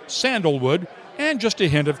 vanilla, sandalwood, and just a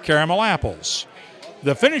hint of caramel apples.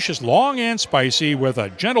 The finish is long and spicy with a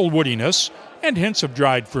gentle woodiness and hints of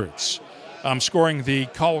dried fruits. I'm scoring the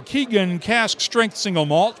Kilchoman Cask Strength Single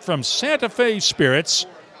Malt from Santa Fe Spirits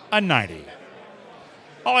a 90.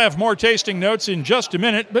 I'll have more tasting notes in just a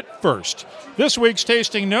minute, but first, this week's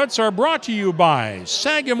tasting notes are brought to you by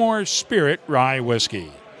Sagamore Spirit Rye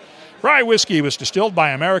Whiskey. Rye whiskey was distilled by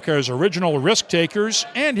America's original risk-takers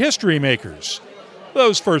and history makers.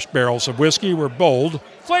 Those first barrels of whiskey were bold,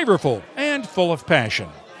 flavorful, and full of passion.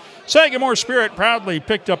 Sagamore Spirit proudly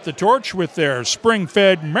picked up the torch with their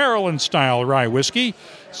spring-fed Maryland-style rye whiskey,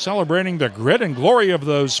 celebrating the grit and glory of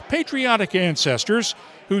those patriotic ancestors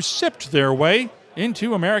who sipped their way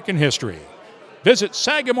into American history. Visit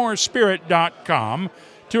SagamoreSpirit.com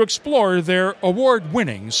to explore their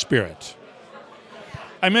award-winning spirit.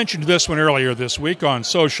 I mentioned this one earlier this week on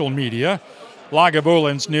social media.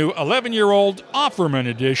 Lagavulin new 11-year-old Offerman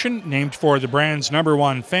edition, named for the brand's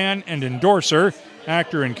 #1 fan and endorser,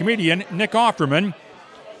 actor and comedian Nick Offerman.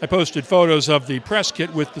 I posted photos of the press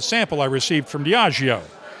kit with the sample I received from Diageo.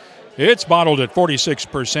 It's bottled at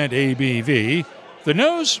 46% ABV. The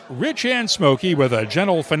nose, rich and smoky with a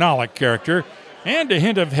gentle phenolic character and a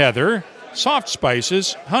hint of heather, soft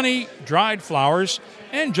spices, honey, dried flowers,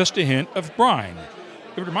 and just a hint of brine.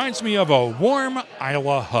 It reminds me of a warm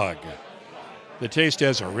Isla hug. The taste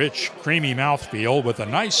has a rich, creamy mouthfeel with a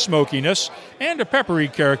nice smokiness and a peppery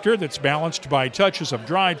character that's balanced by touches of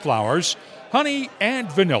dried flowers, honey,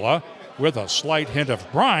 and vanilla, with a slight hint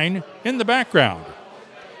of brine in the background.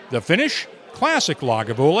 The finish, classic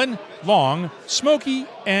Lagavulin, long, smoky,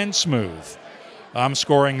 and smooth. I'm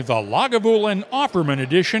scoring the Lagavulin Offerman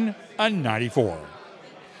Edition a 94.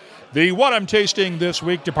 The What I'm Tasting This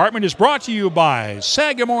Week department is brought to you by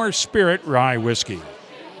Sagamore Spirit Rye Whiskey.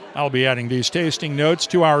 I'll be adding these tasting notes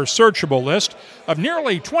to our searchable list of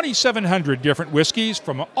nearly 2,700 different whiskeys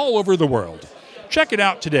from all over the world. Check it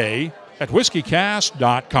out today at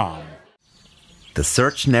WhiskyCast.com. The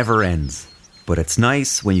search never ends, but it's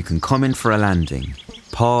nice when you can come in for a landing,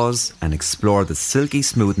 pause, and explore the silky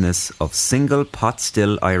smoothness of single pot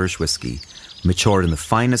still Irish whiskey, matured in the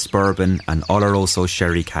finest bourbon and Oloroso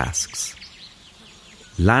sherry casks.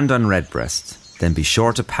 Land on Redbreast, then be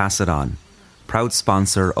sure to pass it on. Proud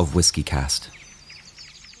sponsor of WhiskyCast.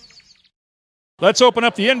 Let's open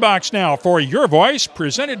up the inbox now for Your Voice,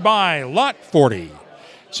 presented by Lot 40.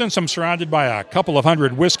 Since I'm surrounded by a couple of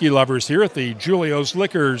hundred whiskey lovers here at the Julio's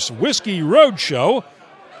Liquors Whiskey Roadshow,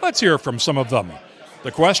 let's hear from some of them.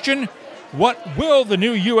 The question, what will the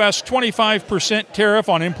new U.S. 25% tariff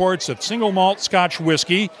on imports of single malt Scotch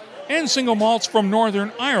whiskey and single malts from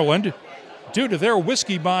Northern Ireland do to their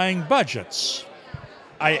whiskey buying budgets?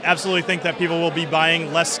 I absolutely think that people will be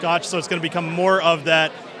buying less Scotch, so it's going to become more of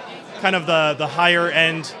that kind of the higher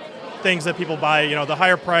end things that people buy. You know, the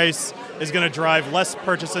higher price is going to drive less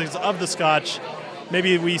purchases of the Scotch.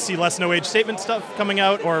 Maybe we see less no-age statement stuff coming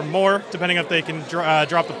out, or more, depending if they can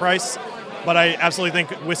drop the price. But I absolutely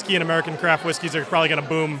think whiskey and American craft whiskeys are probably going to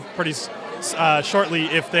boom pretty shortly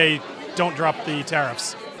if they don't drop the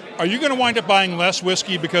tariffs. Are you going to wind up buying less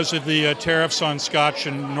whiskey because of the tariffs on Scotch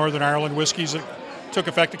and Northern Ireland whiskeys that took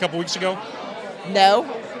effect a couple weeks ago? No,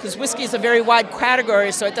 because whiskey is a very wide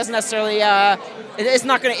category, so it doesn't necessarily. It's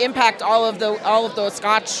not going to impact all of the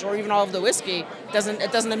Scotch or even all of the whiskey. It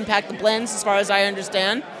doesn't impact the blends, as far as I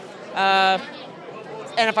understand. And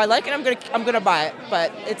if I like it, I'm gonna buy it.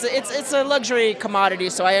 But it's a luxury commodity,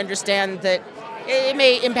 so I understand that it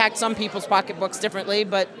may impact some people's pocketbooks differently,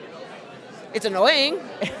 but it's annoying.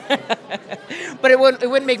 But it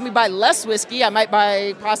wouldn't make me buy less whiskey. I might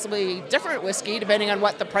buy possibly different whiskey, depending on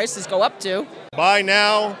what the prices go up to. Buy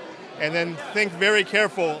now and then think very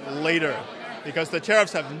careful later, because the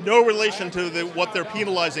tariffs have no relation to what they're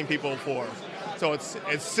penalizing people for. So it's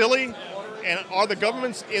silly. And are the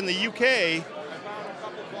governments in the UK,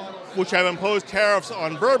 which have imposed tariffs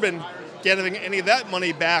on bourbon, getting any of that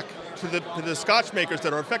money back to the Scotch makers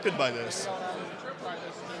that are affected by this?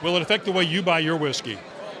 Will it affect the way you buy your whiskey?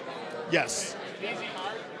 Yes.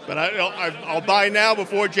 But I'll buy now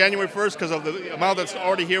before January 1st because of the amount that's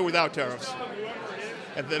already here without tariffs.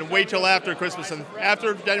 And then wait till after Christmas. And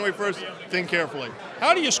after January 1st, think carefully.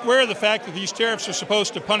 How do you square the fact that these tariffs are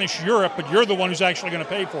supposed to punish Europe, but you're the one who's actually going to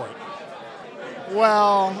pay for it?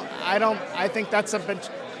 Well, I think that's a bit...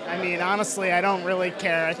 I mean, honestly, I don't really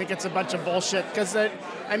care. I think it's a bunch of bullshit because,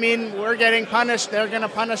 we're getting punished. They're going to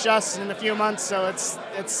punish us in a few months, so it's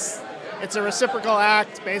a reciprocal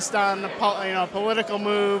act based on a political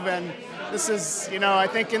move, and this is, I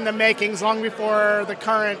think in the makings long before the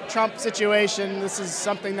current Trump situation. This is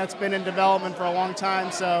something that's been in development for a long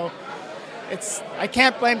time, so I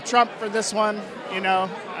can't blame Trump for this one.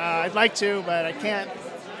 I'd like to, but I can't,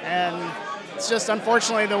 and it's just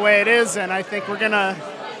unfortunately the way it is, and I think we're going to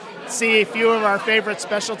see a few of our favorite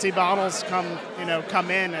specialty bottles come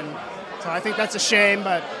in, and so I think that's a shame,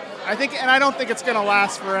 but I don't think it's going to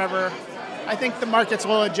last forever. I think the markets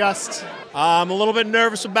will adjust. I'm a little bit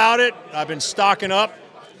nervous about it. I've been stocking up,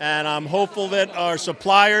 and I'm hopeful that our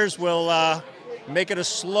suppliers will make it a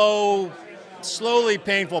slowly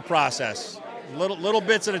painful process, little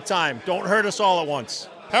bits at a time. Don't hurt us all at once.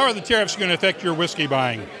 How are the tariffs going to affect your whiskey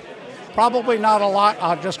buying? Probably not a lot.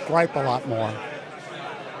 I'll just gripe a lot more.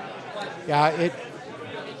 Yeah,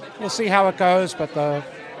 we'll see how it goes, but the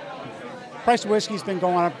price of whiskey's been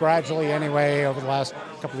going up gradually anyway over the last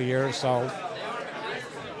couple of years, so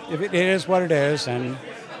it is what it is.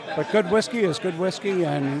 But good whiskey is good whiskey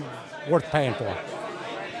and worth paying for.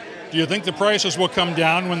 Do you think the prices will come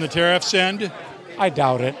down when the tariffs end? I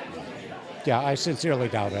doubt it. Yeah, I sincerely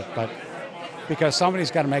doubt it, but because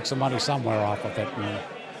somebody's got to make some money somewhere off of it, and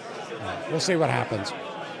we'll see what happens.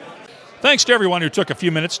 Thanks to everyone who took a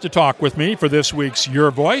few minutes to talk with me for this week's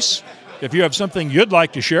Your Voice. If you have something you'd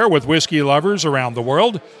like to share with whiskey lovers around the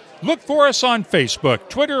world, look for us on Facebook,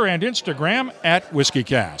 Twitter, and Instagram at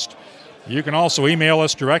WhiskyCast. You can also email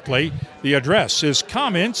us directly. The address is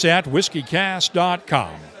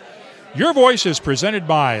comments@whiskycast.com. Your Voice is presented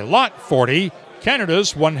by Lot 40,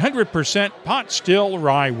 Canada's 100% pot still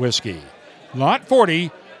rye whiskey. Lot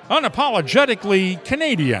 40, unapologetically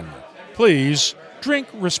Canadian. Please drink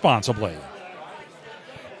responsibly.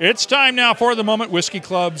 It's time now for the moment whiskey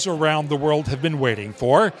clubs around the world have been waiting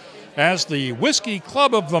for, as the Whiskey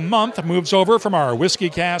Club of the Month moves over from our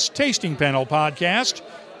WhiskyCast Tasting Panel podcast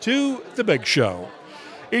to the big show.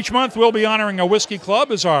 Each month we'll be honoring a whiskey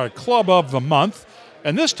club as our Club of the Month,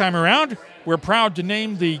 and this time around we're proud to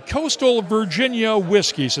name the Coastal Virginia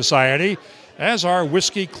Whiskey Society as our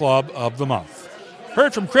Whiskey Club of the Month.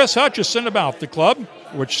 Heard from Chris Hutchison about the club,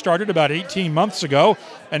 which started about 18 months ago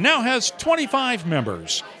and now has 25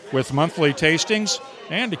 members, with monthly tastings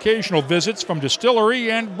and occasional visits from distillery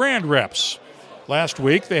and brand reps. Last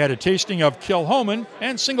week they had a tasting of Kilchoman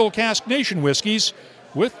and Single Cask Nation whiskies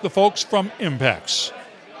with the folks from Impex.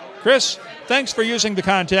 Chris, thanks for using the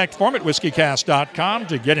contact form at whiskycast.com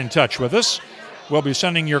to get in touch with us. We'll be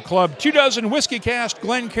sending your club 24 WhiskyCast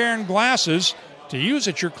Glencairn glasses to use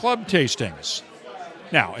at your club tastings.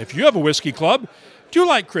 Now, if you have a whiskey club, do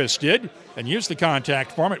like Chris did and use the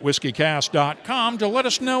contact form at whiskycast.com to let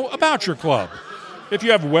us know about your club. If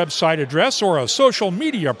you have a website address or a social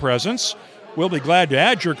media presence, we'll be glad to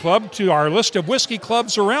add your club to our list of whiskey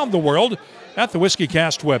clubs around the world at the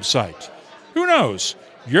WhiskyCast website. Who knows?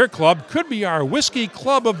 Your club could be our Whiskey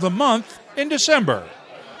Club of the Month in December.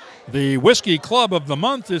 The Whiskey Club of the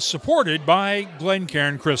Month is supported by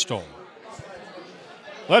Glencairn Crystal.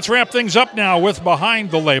 Let's wrap things up now with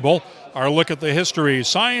Behind the Label, our look at the history,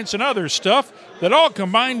 science, and other stuff that all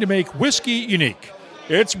combine to make whiskey unique.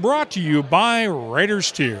 It's brought to you by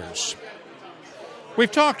Raiders Tears.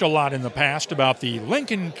 We've talked a lot in the past about the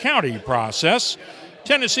Lincoln County process,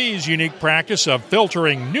 Tennessee's unique practice of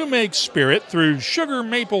filtering new make spirit through sugar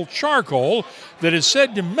maple charcoal that is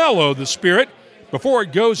said to mellow the spirit before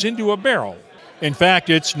it goes into a barrel. In fact,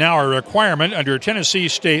 it's now a requirement under Tennessee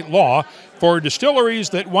state law for distilleries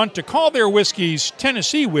that want to call their whiskeys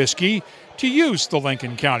Tennessee whiskey to use the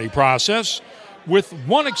Lincoln County process, with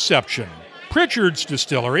one exception. Pritchard's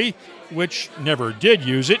Distillery, which never did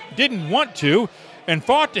use it, didn't want to, and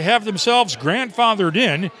fought to have themselves grandfathered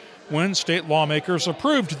in when state lawmakers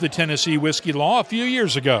approved the Tennessee whiskey law a few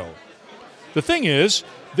years ago. The thing is,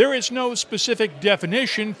 there is no specific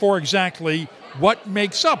definition for exactly what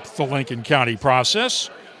makes up the Lincoln County process,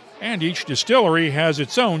 and each distillery has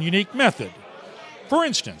its own unique method. For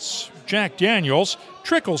instance, Jack Daniel's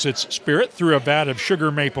trickles its spirit through a vat of sugar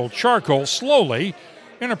maple charcoal slowly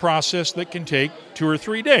in a process that can take 2 or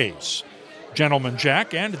 3 days. Gentleman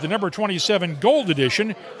Jack and the number 27 Gold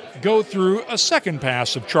Edition go through a second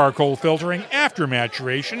pass of charcoal filtering after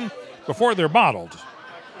maturation before they're bottled.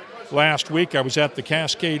 Last week I was at the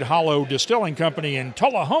Cascade Hollow Distilling Company in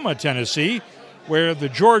Tullahoma, Tennessee, where the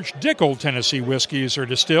George Dickel Tennessee whiskeys are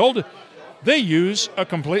distilled. They use a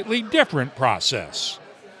completely different process.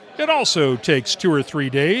 It also takes 2 or 3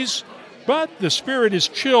 days, but the spirit is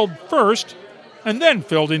chilled first and then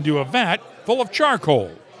filled into a vat full of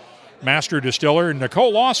charcoal. Master distiller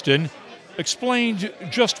Nicole Austin explained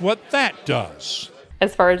just what that does.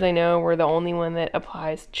 As far as I know, we're the only one that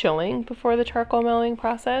applies chilling before the charcoal mellowing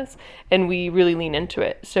process, and we really lean into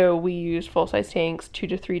it. So we use full-size tanks, 2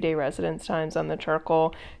 to 3 day residence times on the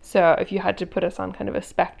charcoal. So if you had to put us on kind of a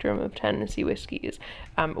spectrum of Tennessee whiskeys,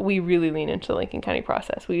 we really lean into the Lincoln County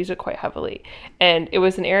process. We use it quite heavily. And it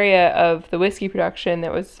was an area of the whiskey production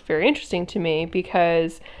that was very interesting to me,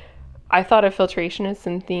 because I thought of filtration as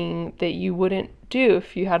something that you wouldn't do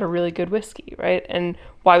if you had a really good whiskey, right? And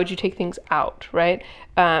why would you take things out, right?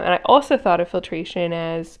 And I also thought of filtration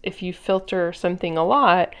as, if you filter something a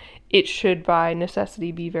lot, it should by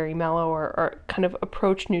necessity be very mellow or kind of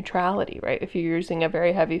approach neutrality, right? If you're using a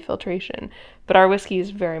very heavy filtration. But our whiskey is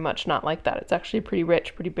very much not like that. It's actually pretty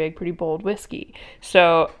rich, pretty big, pretty bold whiskey.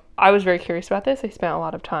 So I was very curious about this. I spent a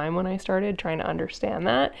lot of time when I started trying to understand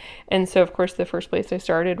that. And so, of course, the first place I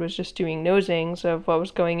started was just doing nosings of what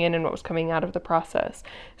was going in and what was coming out of the process.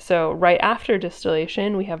 So right after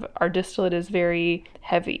distillation, we have our distillate is very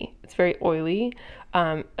heavy. It's very oily,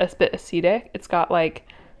 a bit acidic. It's got like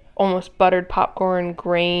almost buttered popcorn,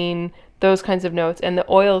 grain, those kinds of notes. And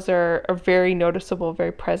the oils are very noticeable,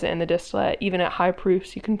 very present in the distillate. Even at high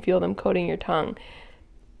proofs, you can feel them coating your tongue.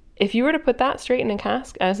 If you were to put that straight in a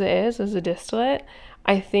cask as it is, as a distillate,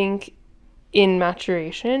 I think in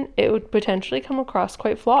maturation, it would potentially come across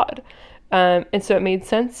quite flawed. And so it made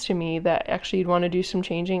sense to me that actually you'd want to do some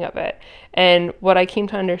changing of it. And what I came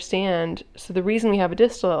to understand, so the reason we have a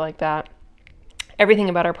distillate like that, everything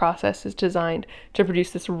about our process is designed to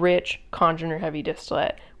produce this rich, congener-heavy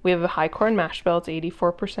distillate We have a high corn mash bill. It's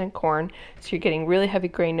 84% corn. So you're getting really heavy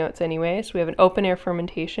grain notes anyway. So we have an open air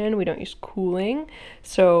fermentation. We don't use cooling.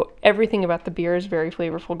 So everything about the beer is very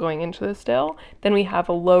flavorful going into the still. Then we have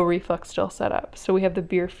a low reflux still setup. So we have the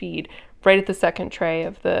beer feed right at the second tray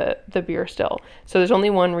of the beer still. So there's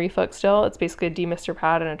only one reflux still. It's basically a demister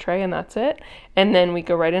pad and a tray, and that's it. And then we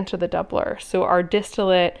go right into the doubler. So our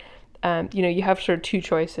distillate, you have sort of two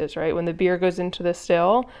choices, right? When the beer goes into the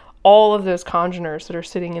still, all of those congeners that are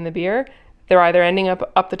sitting in the beer, they're either ending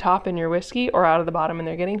up the top in your whiskey or out of the bottom, and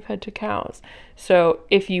they're getting fed to cows. So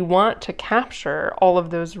if you want to capture all of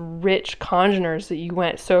those rich congeners that you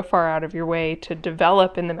went so far out of your way to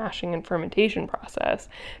develop in the mashing and fermentation process,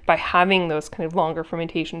 by having those kind of longer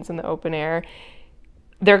fermentations in the open air,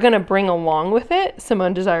 they're going to bring along with it some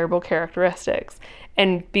undesirable characteristics.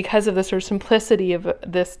 And because of the sort of simplicity of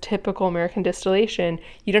this typical American distillation,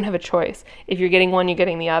 you don't have a choice. If you're getting one, you're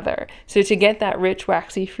getting the other. So to get that rich,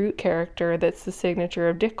 waxy fruit character that's the signature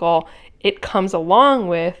of Dickel, it comes along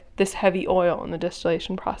with this heavy oil in the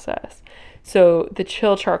distillation process. So the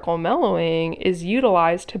chill charcoal mellowing is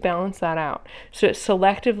utilized to balance that out. So it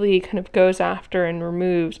selectively kind of goes after and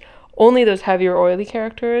removes only those heavier oily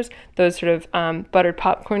characters, those sort of buttered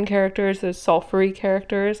popcorn characters, those sulfury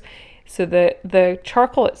characters. So the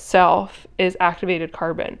charcoal itself is activated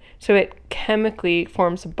carbon. So it chemically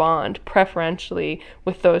forms a bond preferentially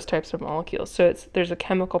with those types of molecules. So there's a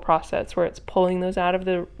chemical process where it's pulling those out of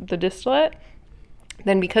the distillate.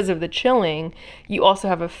 Then because of the chilling, you also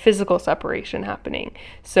have a physical separation happening.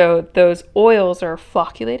 So those oils are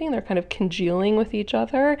flocculating, they're kind of congealing with each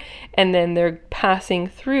other, and then they're passing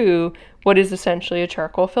through what is essentially a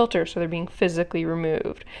charcoal filter, so they're being physically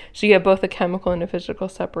removed. So you have both a chemical and a physical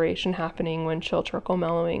separation happening when chill charcoal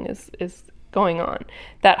mellowing is going on.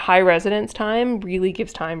 That high residence time really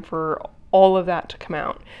gives time for all of that to come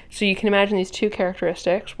out. So you can imagine these two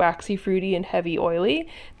characteristics, waxy, fruity, and heavy, oily.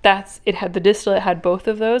 The distillate had both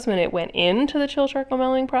of those when it went into the chill charcoal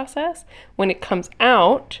mellowing process. When it comes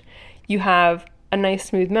out, you have a nice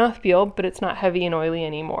smooth mouthfeel, but it's not heavy and oily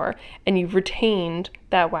anymore, and you've retained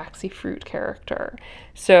that waxy fruit character.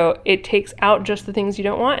 So it takes out just the things you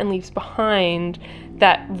don't want and leaves behind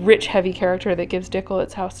that rich, heavy character that gives Dickel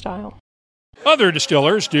its house style. Other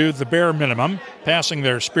distillers do the bare minimum, passing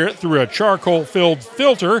their spirit through a charcoal-filled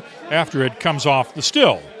filter after it comes off the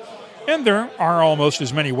still. And there are almost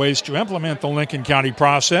as many ways to implement the Lincoln County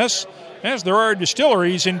process as there are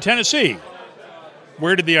distilleries in Tennessee.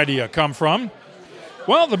 Where did the idea come from?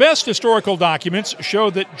 Well, the best historical documents show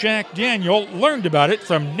that Jack Daniel learned about it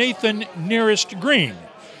from Nathan Nearest Green,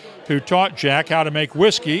 who taught Jack how to make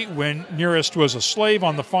whiskey when Nearest was a slave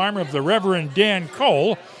on the farm of the Reverend Dan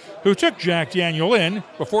Cole, who took Jack Daniel in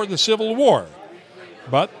before the Civil War.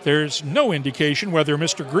 But there's no indication whether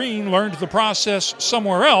Mr. Green learned the process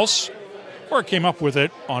somewhere else or came up with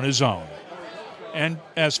it on his own. And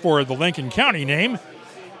as for the Lincoln County name,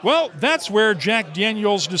 well, that's where Jack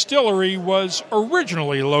Daniel's distillery was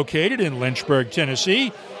originally located in Lynchburg,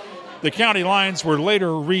 Tennessee. The county lines were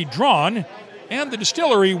later redrawn, and the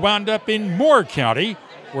distillery wound up in Moore County,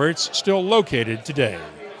 where it's still located today.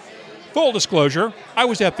 Full disclosure, I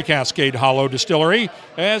was at the Cascade Hollow Distillery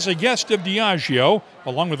as a guest of Diageo,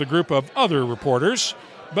 along with a group of other reporters.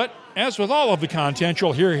 But as with all of the content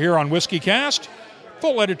you'll hear here on WhiskyCast,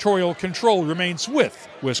 full editorial control remains with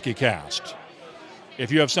WhiskyCast.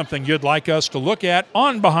 If you have something you'd like us to look at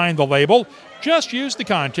on Behind the Label, just use the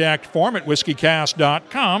contact form at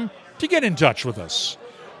whiskycast.com to get in touch with us.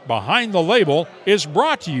 Behind the Label is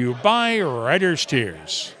brought to you by Writer's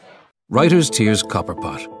Tears. Writer's Tears Copper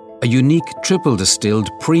Pot, a unique triple distilled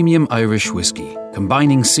premium Irish whiskey,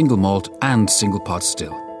 combining single malt and single pot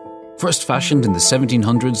still. First fashioned in the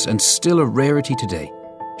 1700s and still a rarity today.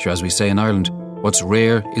 Sure, as we say in Ireland, what's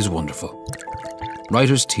rare is wonderful.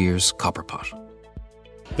 Writer's Tears Copper Pot.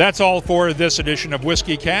 That's all for this edition of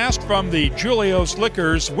WhiskyCast from the Julio's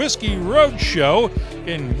Liquors Whiskey Roadshow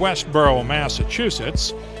in Westborough,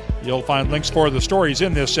 Massachusetts. You'll find links for the stories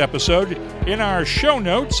in this episode in our show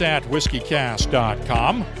notes at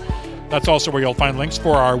whiskycast.com. That's also where you'll find links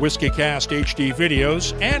for our WhiskyCast HD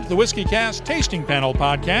videos and the WhiskyCast Tasting Panel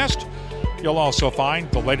podcast. You'll also find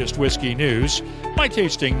the latest whiskey news, my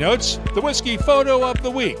tasting notes, the whiskey photo of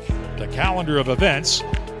the week, the calendar of events,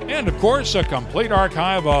 and, of course, a complete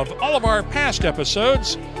archive of all of our past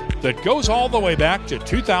episodes that goes all the way back to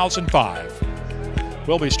 2005.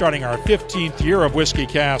 We'll be starting our 15th year of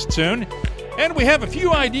WhiskyCast soon, and we have a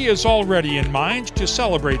few ideas already in mind to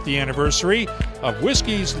celebrate the anniversary of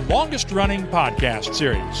Whiskey's longest-running podcast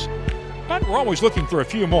series. But we're always looking for a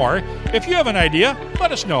few more. If you have an idea,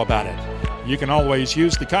 let us know about it. You can always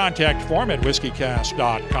use the contact form at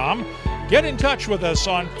WhiskyCast.com. Get in touch with us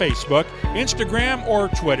on Facebook, Instagram, or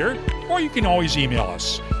Twitter, or you can always email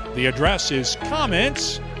us. The address is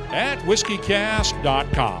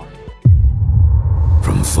comments@WhiskyCast.com.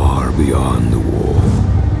 From far beyond the wall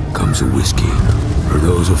comes a whiskey for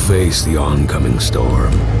those who face the oncoming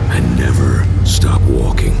storm and never stop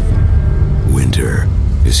walking. Winter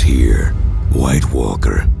is here. White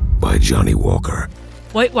Walker by Johnny Walker.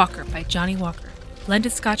 White Walker by Johnny Walker.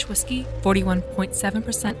 Blended Scotch whiskey,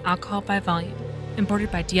 41.7% alcohol by volume.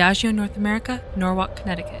 Imported by Diageo North America, Norwalk,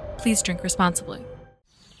 Connecticut. Please drink responsibly.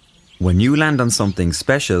 When you land on something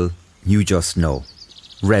special, you just know.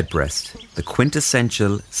 Redbreast, the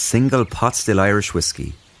quintessential single pot still Irish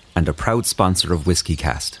whiskey, and a proud sponsor of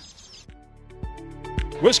WhiskyCast.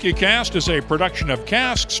 WhiskyCast is a production of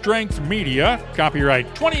Cask Strength Media,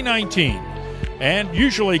 copyright 2019, and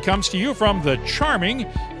usually comes to you from the charming,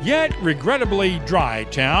 yet regrettably dry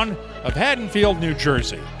town of Haddonfield, New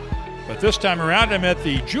Jersey. But this time around, I'm at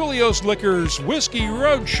the Julio's Liquors Whiskey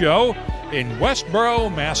Roadshow in Westborough,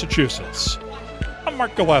 Massachusetts. I'm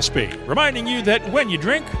Mark Gillespie, reminding you that when you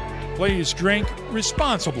drink, please drink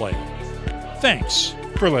responsibly. Thanks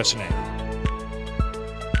for listening.